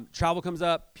 Travel comes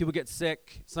up, people get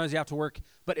sick, sometimes you have to work.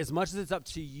 But as much as it's up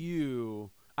to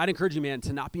you, I'd encourage you, man,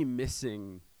 to not be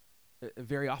missing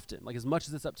very often. Like as much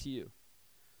as it's up to you.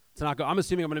 To not go, I'm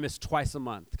assuming I'm going to miss twice a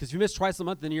month. Because if you miss twice a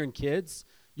month, then you're in kids,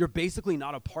 you're basically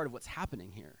not a part of what's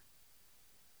happening here.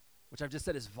 Which I've just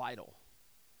said is vital,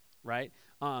 right?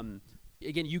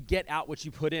 Again, you get out what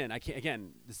you put in.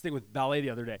 This thing with ballet the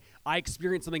other day, I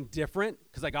experienced something different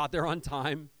because I got there on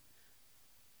time.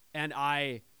 And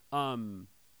I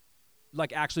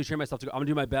actually trained myself to go, I'm going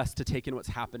to do my best to take in what's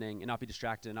happening and not be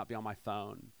distracted and not be on my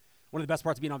phone. One of the best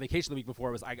parts of being on vacation the week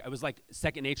before was I was like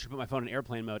second nature to put my phone in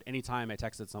airplane mode anytime I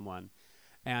texted someone.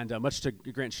 And much to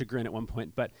Grant's chagrin at one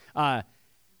point. But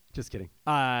just kidding.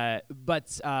 I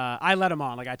let him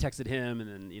on. Like I texted him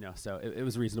and then, so it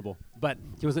was reasonable. But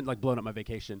he wasn't like blowing up my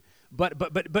vacation. But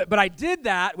I did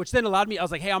that, which then allowed me, I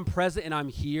was like, hey, I'm present and I'm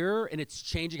here. And it's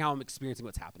changing how I'm experiencing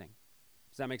what's happening.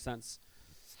 Does that make sense?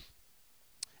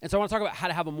 And so I want to talk about how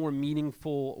to have a more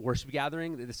meaningful worship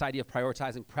gathering, this idea of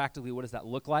prioritizing practically. What does that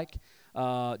look like?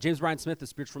 James Bryan Smith, the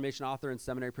spiritual formation author and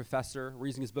seminary professor, we're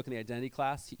using his book in the identity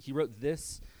class. He wrote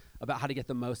this about how to get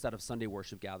the most out of Sunday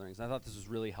worship gatherings. I thought this was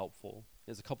really helpful.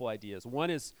 There's a couple ideas. One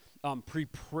is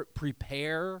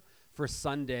prepare for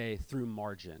Sunday through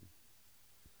margin.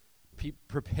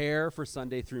 Prepare for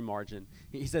Sunday through margin.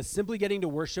 He says, simply getting to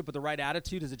worship with the right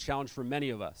attitude is a challenge for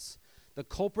many of us. The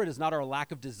culprit is not our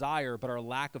lack of desire, but our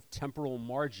lack of temporal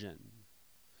margin.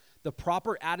 The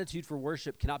proper attitude for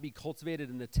worship cannot be cultivated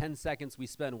in the 10 seconds we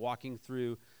spend walking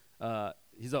through.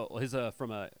 He's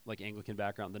from a Anglican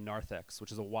background, the narthex,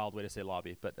 which is a wild way to say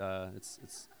lobby, but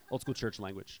it's old school church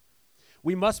language.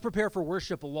 We must prepare for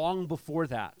worship long before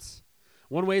that.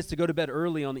 One way is to go to bed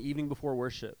early on the evening before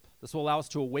worship. This will allow us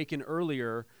to awaken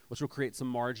earlier, which will create some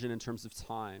margin in terms of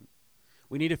time.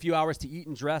 We need a few hours to eat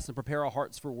and dress and prepare our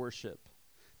hearts for worship.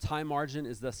 Time margin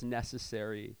is thus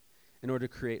necessary in order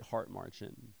to create heart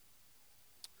margin.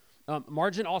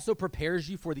 Margin also prepares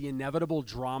you for the inevitable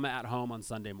drama at home on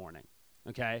Sunday morning,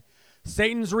 okay?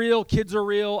 Satan's real, kids are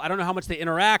real. I don't know how much they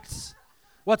interact,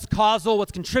 what's causal,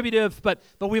 what's contributive, but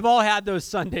we've all had those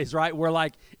Sundays, right, where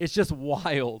like it's just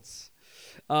wild.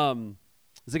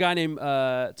 There's a guy named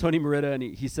Tony Merida, and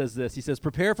he says this. He says,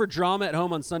 prepare for drama at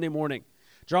home on Sunday morning.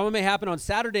 Drama may happen on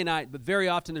Saturday night, but very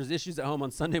often there's issues at home on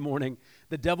Sunday morning.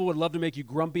 The devil would love to make you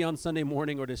grumpy on Sunday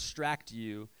morning or distract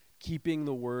you, keeping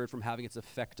the word from having its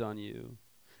effect on you.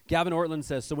 Gavin Ortland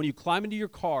says, so when you climb into your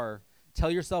car, tell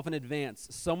yourself in advance,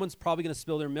 someone's probably going to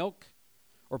spill their milk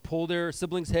or pull their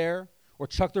sibling's hair or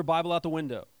chuck their Bible out the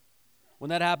window.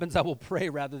 When that happens, I will pray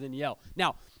rather than yell.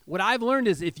 Now, what I've learned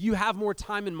is if you have more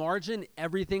time and margin,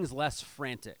 everything's less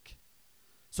frantic.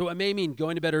 So it may mean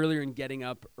going to bed earlier and getting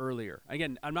up earlier.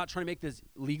 Again, I'm not trying to make this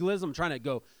legalism. I'm trying to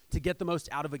go to get the most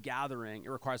out of a gathering. It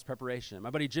requires preparation.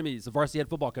 My buddy Jimmy is a varsity head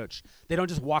football coach. They don't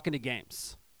just walk into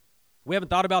games. We haven't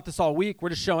thought about this all week. We're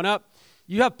just showing up.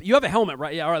 You have a helmet,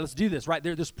 right? Yeah, all right, let's do this, right?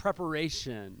 There's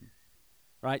preparation,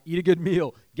 right? Eat a good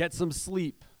meal. Get some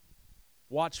sleep.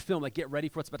 Watch film. Like, get ready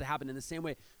for what's about to happen. In the same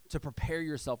way, to prepare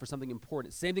yourself for something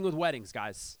important. Same thing with weddings,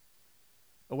 guys.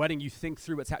 A wedding, you think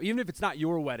through what's happening. Even if it's not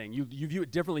your wedding, you view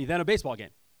it differently than a baseball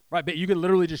game, right? But you can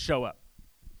literally just show up.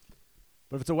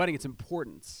 But if it's a wedding, it's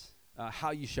important.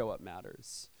 How you show up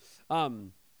matters.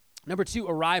 Number 2,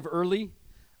 arrive early.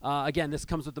 Again, this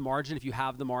comes with the margin if you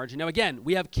have the margin. Now, again,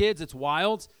 we have kids. It's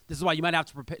wild. This is why you might have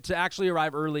to prepare to actually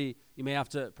arrive early. You may have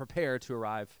to prepare to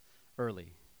arrive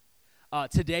early.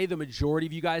 Today, the majority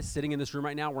of you guys sitting in this room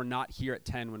right now were not here at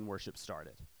 10 when worship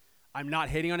started. I'm not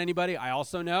hating on anybody. I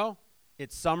also know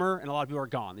it's summer and a lot of people are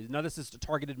gone. None of this is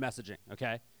targeted messaging,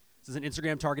 okay? This is an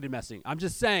Instagram targeted messaging. I'm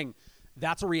just saying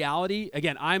that's a reality.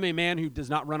 Again, I'm a man who does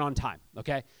not run on time,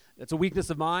 okay? That's a weakness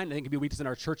of mine. I think it can be a weakness in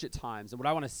our church at times. And what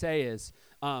I want to say is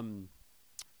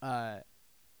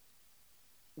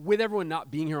with everyone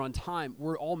not being here on time,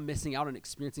 we're all missing out on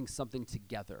experiencing something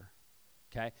together,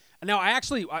 okay? And now I'm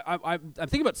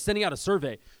thinking about sending out a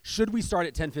survey. Should we start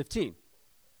at 10:15?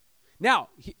 Now,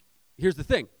 here's the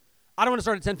thing. I don't want to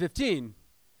start at 10:15.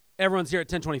 Everyone's here at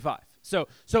 10:25. So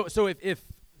if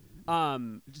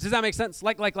Does that make sense?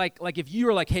 Like if you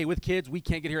are like, hey, with kids, we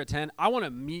can't get here at 10. I want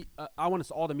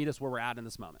us all to meet us where we're at in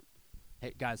this moment.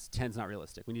 Hey, guys, 10's not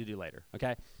realistic. We need to do later,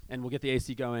 okay? And we'll get the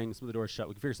AC going, some of the doors shut.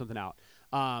 We can figure something out.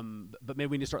 But maybe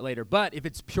we need to start later. But if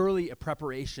it's purely a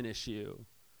preparation issue,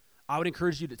 I would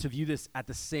encourage you to view this at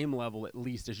the same level, at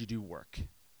least, as you do work.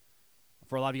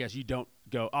 For a lot of you guys, you don't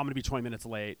go, I'm going to be 20 minutes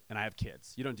late, and I have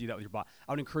kids. You don't do that with your boss.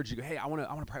 I would encourage you to go, hey, I want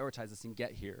to prioritize this and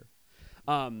get here.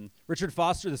 Richard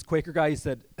Foster, this Quaker guy, he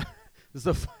said,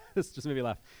 this just made me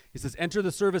laugh. He says, enter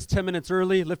the service 10 minutes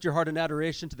early, lift your heart in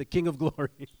adoration to the King of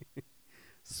Glory.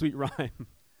 Sweet rhyme.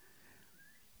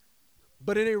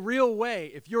 But in a real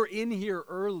way, if you're in here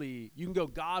early, you can go,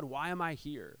 God, why am I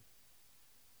here?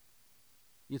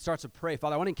 You can start to pray,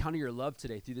 Father, I want to encounter your love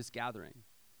today through this gathering.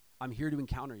 I'm here to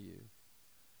encounter you.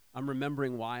 I'm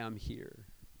remembering why I'm here.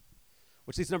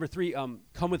 Which leads to number 3,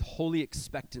 come with holy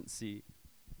expectancy.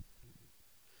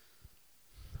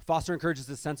 Foster encourages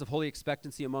this sense of holy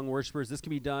expectancy among worshipers. This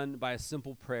can be done by a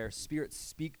simple prayer. Spirit,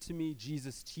 speak to me.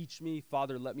 Jesus, teach me.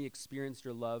 Father, let me experience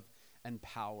your love and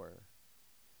power.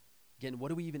 Again, what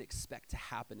do we even expect to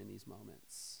happen in these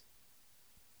moments?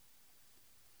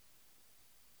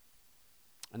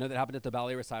 I know that happened at the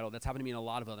ballet recital. That's happened to me in a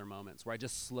lot of other moments where I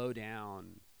just slow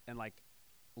down and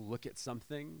look at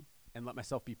something and let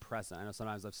myself be present. I know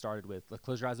sometimes I've started with,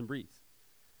 close your eyes and breathe.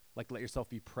 Let yourself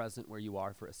be present where you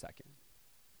are for a second.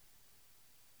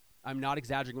 I'm not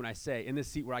exaggerating when I say, in this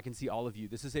seat where I can see all of you,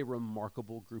 this is a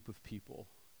remarkable group of people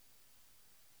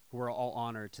who are all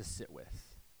honored to sit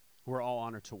with, who are all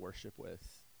honored to worship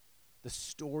with. The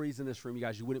stories in this room, you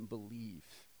guys, you wouldn't believe.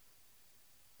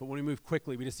 But when we move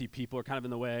quickly, we just see people are kind of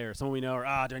in the way, or someone we know, or,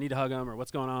 do I need to hug them, or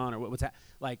what's going on, or what's that?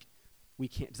 We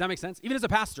can't. Does that make sense? Even as a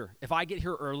pastor, if I get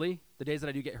here early, the days that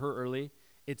I do get here early,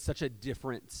 it's such a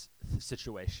different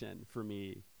situation for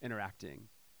me interacting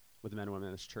with the men and women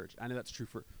in this church. I know that's true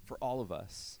for all of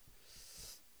us.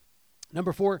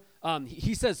 Number 4,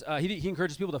 he says, he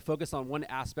encourages people to focus on one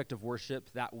aspect of worship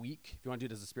that week. If you want to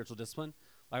do it as a spiritual discipline,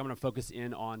 I'm going to focus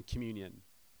in on communion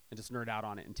and just nerd out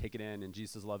on it and take it in and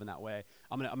Jesus' love in that way.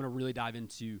 I'm going to really dive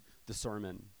into the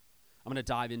sermon. I'm going to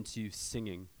dive into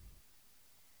singing.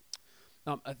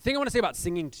 A thing I want to say about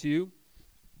singing too,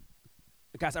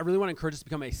 guys, I really want to encourage us to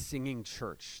become a singing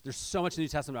church. There's so much in the New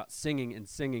Testament about singing and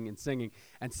singing and singing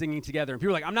and singing together. And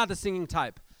people are like, I'm not the singing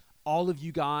type. All of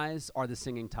you guys are the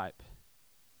singing type.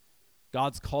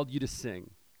 God's called you to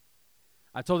sing.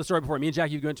 I've told the story before. Me and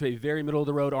Jackie would go into a very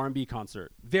middle-of-the-road R&B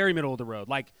concert. Very middle of the road.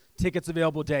 Tickets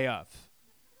available day of.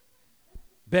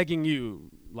 Begging you,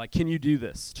 can you do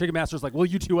this? Ticketmaster's will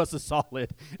you do us a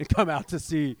solid and come out to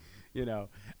see,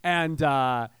 And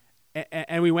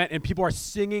we went, and people are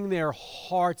singing their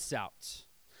hearts out.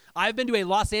 I've been to a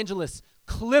Los Angeles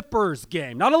Clippers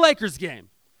game, not a Lakers game,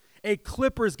 a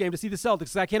Clippers game to see the Celtics,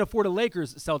 because I can't afford a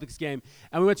Lakers-Celtics game.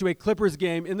 And we went to a Clippers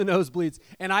game in the nosebleeds,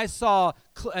 and I saw,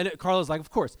 and Carla's like, of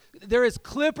course, there is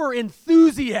Clipper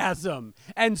enthusiasm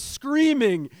and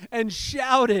screaming and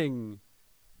shouting.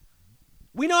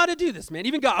 We know how to do this, man.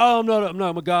 Even God,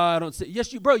 I'm a guy, I don't say.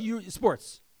 Yes, you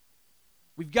sports.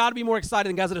 We've got to be more excited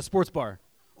than guys at a sports bar.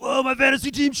 Whoa, my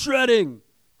fantasy team's shredding.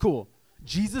 Cool.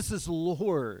 Jesus is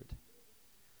Lord. I'm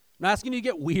not asking you to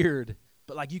get weird,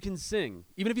 but you can sing.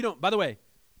 Even if you don't, by the way,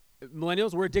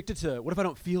 millennials, we're addicted to, what if I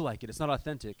don't feel like it? It's not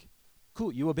authentic.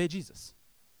 Cool, you obey Jesus.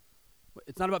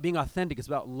 It's not about being authentic. It's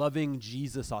about loving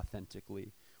Jesus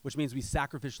authentically, which means we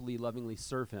sacrificially, lovingly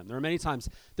serve him. There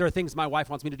are things my wife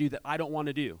wants me to do that I don't want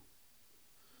to do.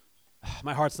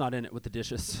 My heart's not in it with the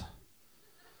dishes.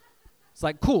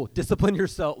 It's cool, discipline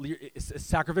yourself, it's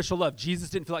sacrificial love. Jesus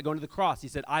didn't feel like going to the cross. He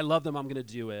said, I love them, I'm going to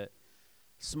do it.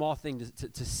 Small thing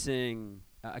to sing.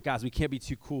 Guys, we can't be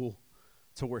too cool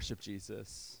to worship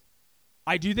Jesus.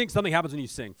 I do think something happens when you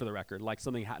sing, for the record.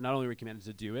 Something, not only are we commanded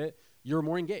to do it, you're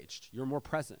more engaged. You're more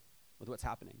present with what's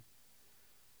happening.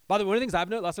 By the way, one of the things I've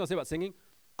noticed, last thing I'll say about singing,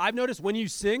 I've noticed when you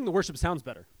sing, the worship sounds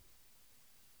better.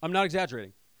 I'm not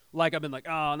exaggerating. I've been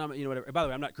no, whatever. By the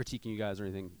way, I'm not critiquing you guys or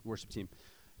anything, worship team.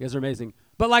 You guys are amazing.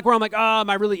 But where I'm am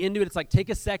I really into it? It's take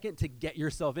a second to get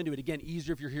yourself into it. Again,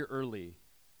 easier if you're here early.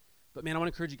 But man, I want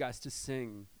to encourage you guys to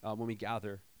sing when we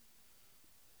gather.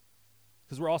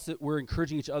 Because we're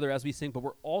encouraging each other as we sing, but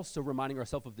we're also reminding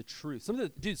ourselves of the truth. Some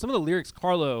of the lyrics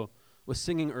Carlo was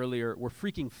singing earlier were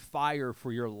freaking fire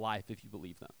for your life if you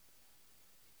believe them.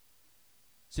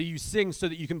 So you sing so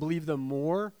that you can believe them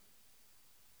more.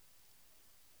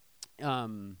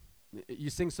 You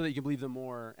sing so that you can believe them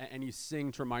more, and you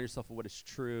sing to remind yourself of what is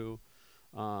true,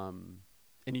 and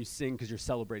you sing because you're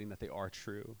celebrating that they are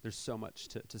true. There's so much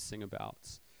to sing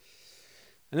about.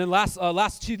 And then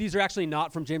last two, these are actually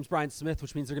not from James Bryan Smith,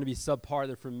 which means they're going to be subpar.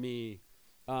 They're from me.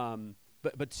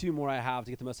 But two more I have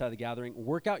to get the most out of the gathering.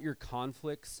 Work out your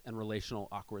conflicts and relational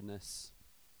awkwardness.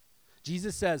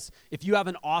 Jesus says, if you have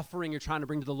an offering you're trying to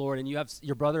bring to the Lord and you have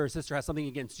your brother or sister has something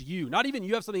against you, not even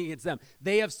you have something against them,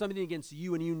 they have something against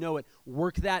you and you know it,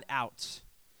 work that out.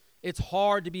 It's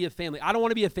hard to be a family. I don't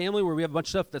want to be a family where we have a bunch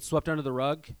of stuff that's swept under the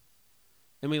rug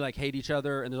and we like hate each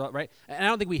other and right? And I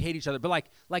don't think we hate each other, but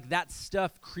like that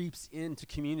stuff creeps into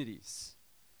communities.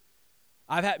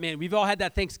 We've all had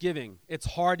that Thanksgiving. It's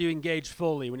hard to engage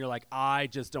fully when you're like, I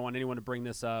just don't want anyone to bring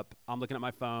this up. I'm looking at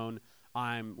my phone.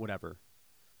 I'm whatever.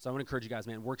 So I want to encourage you guys,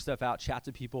 man, work stuff out, chat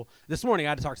to people. This morning, I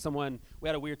had to talk to someone. We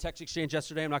had a weird text exchange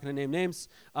yesterday. I'm not going to name names.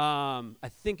 I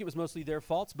think it was mostly their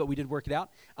fault, but we did work it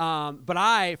out. But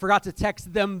I forgot to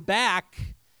text them back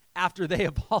after they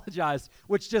apologized,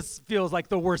 which just feels like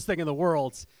the worst thing in the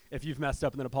world if you've messed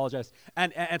up and then apologized.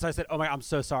 And so I said, oh, my God, I'm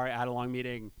so sorry. I had a long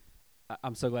meeting.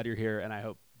 I'm so glad you're here, and I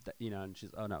hope that, and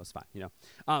she's, oh, no, it's fine,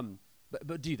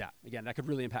 But do that. Again, that could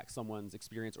really impact someone's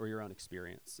experience or your own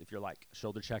experience if you're like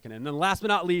shoulder checking. And then last but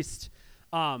not least,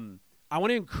 I want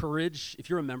to encourage, if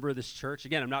you're a member of this church,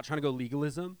 again, I'm not trying to go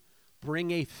legalism,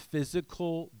 bring a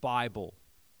physical Bible.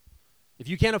 If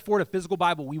you can't afford a physical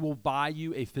Bible, we will buy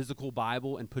you a physical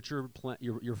Bible and put your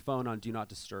phone on Do Not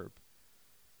Disturb.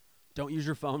 Don't use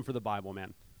your phone for the Bible,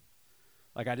 man.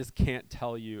 Like, I just can't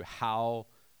tell you how,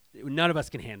 none of us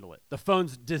can handle it. The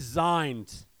phone's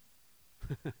designed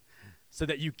so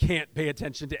that you can't pay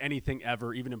attention to anything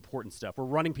ever, even important stuff. We're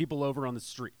running people over on the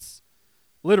streets.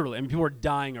 Literally. I mean, people are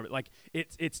dying of it. Like,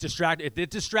 it's distracting. If it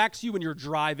distracts you when you're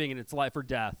driving and it's life or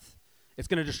death, it's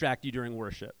going to distract you during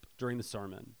worship, during the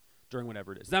sermon, during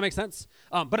whatever it is. Does that make sense?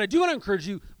 But I do want to encourage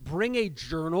you, bring a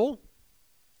journal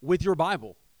with your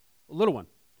Bible, a little one.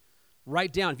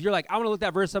 Write down. If you're like, I want to look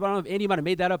that verse up. I don't know if Andy might have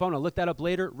made that up. I want to look that up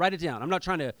later. Write it down. I'm not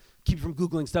trying to keep you from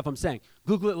Googling stuff I'm saying.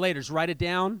 Google it later. Just write it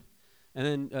down. And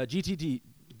then GTD,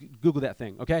 Google that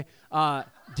thing, okay?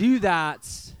 Do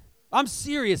that. I'm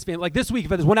serious, fam. Like this week, if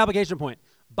there's one application point,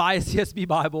 buy a CSB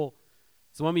Bible.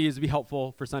 It's the one we use to be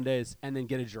helpful for Sundays, and then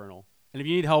get a journal. And if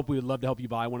you need help, we would love to help you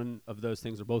buy one of those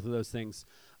things or both of those things,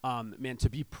 man, to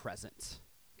be present,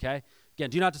 okay?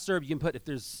 Again, Do Not Disturb. You can put, if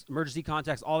there's emergency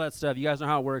contacts, all that stuff. You guys know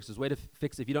how it works. There's a way to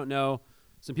fix it. If you don't know,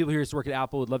 some people here used to work at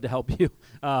Apple would love to help you,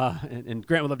 and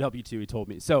Grant would love to help you too, he told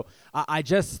me. So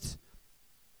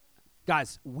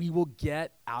guys, we will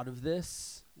get out of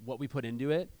this what we put into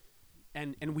it,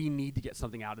 and we need to get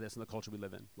something out of this in the culture we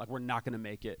live in. Like, we're not going to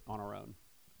make it on our own.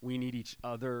 We need each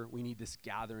other. We need this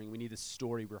gathering. We need this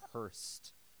story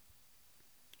rehearsed.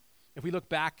 If we look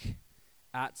back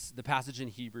at the passage in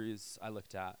Hebrews I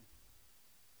looked at,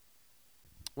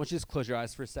 I want you to just close your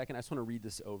eyes for a second. I just want to read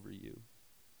this over you.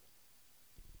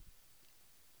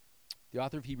 The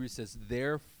author of Hebrews says,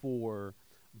 therefore,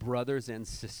 brothers and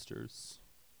sisters,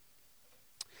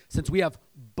 since we have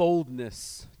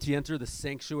boldness to enter the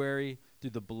sanctuary through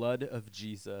the blood of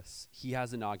Jesus, he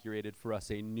has inaugurated for us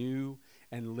a new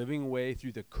and living way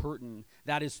through the curtain,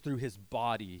 that is through his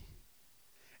body.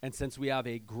 And since we have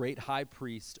a great high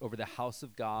priest over the house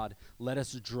of God, let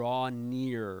us draw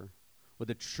near with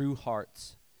a true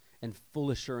heart and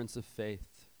full assurance of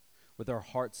faith, with our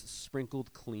hearts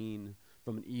sprinkled clean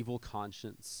from an evil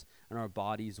conscience and our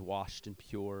bodies washed in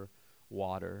pure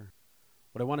water.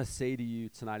 What I want to say to you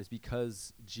tonight is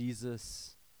because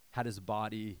Jesus had his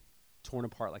body torn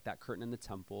apart like that curtain in the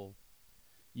temple,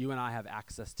 you and I have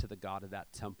access to the God of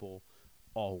that temple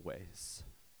always.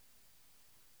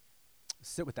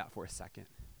 Sit with that for a second.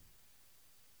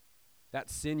 That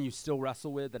sin you still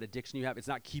wrestle with, that addiction you have, it's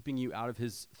not keeping you out of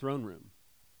his throne room.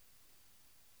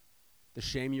 The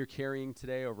shame you're carrying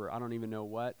today over I don't even know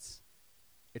what,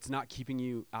 it's not keeping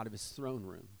you out of his throne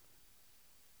room.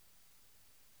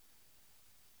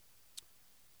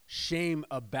 Shame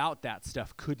about that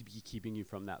stuff could be keeping you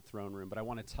from that throne room, but I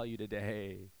want to tell you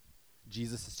today,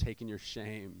 Jesus has taken your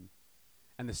shame,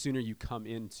 and the sooner you come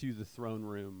into the throne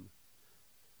room,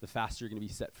 the faster you're going to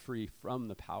be set free from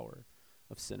the power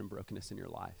of sin and brokenness in your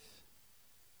life.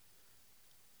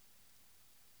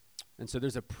 And so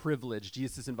there's a privilege.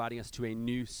 Jesus is inviting us to a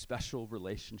new special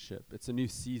relationship. It's a new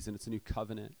season. It's a new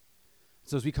covenant.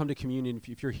 So as we come to communion,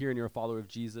 if you're here and you're a follower of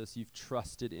Jesus, you've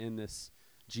trusted in this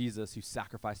Jesus who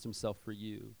sacrificed himself for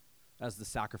you as the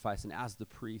sacrifice and as the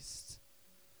priest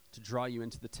to draw you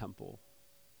into the temple,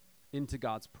 into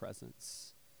God's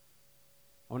presence.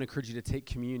 I want to encourage you to take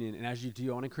communion, and as you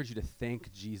do, I want to encourage you to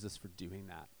thank Jesus for doing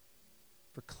that,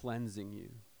 for cleansing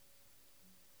you.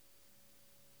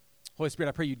 Holy Spirit,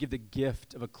 I pray you'd give the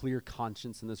gift of a clear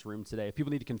conscience in this room today. If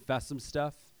people need to confess some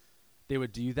stuff, they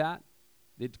would do that.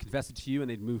 they'd confess it to you and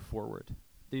they'd move forward.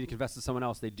 They need to confess to someone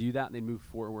else. They'd do that and they'd move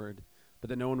forward. But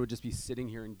that no one would just be sitting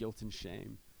here in guilt and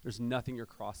shame. There's nothing your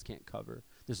cross can't cover.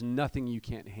 There's nothing you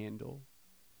can't handle.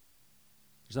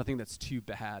 There's nothing that's too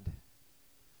bad.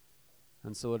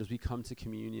 And so Lord, as we come to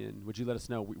communion, would you let us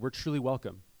know we're truly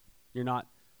welcome. You're not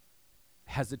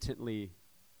hesitantly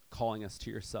calling us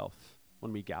to yourself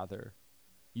when we gather.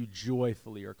 You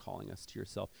joyfully are calling us to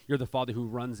yourself. You're the Father who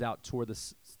runs out toward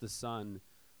the Son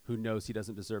who knows he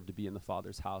doesn't deserve to be in the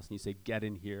Father's house. And you say, get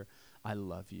in here. I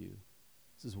love you.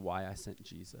 This is why I sent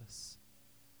Jesus.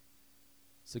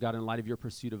 So God, in light of your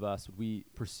pursuit of us, would we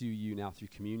pursue you now through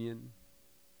communion?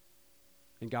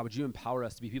 And God, would you empower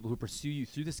us to be people who pursue you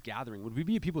through this gathering? Would we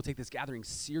be people who take this gathering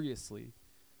seriously?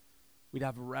 We'd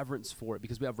have reverence for it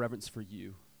because we have reverence for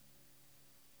you.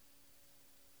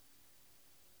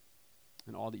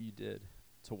 And all that you did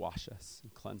to wash us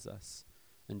and cleanse us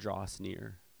and draw us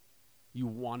near. You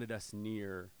wanted us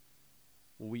near.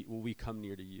 Will we come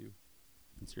near to you?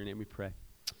 In your name we pray.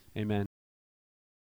 Amen.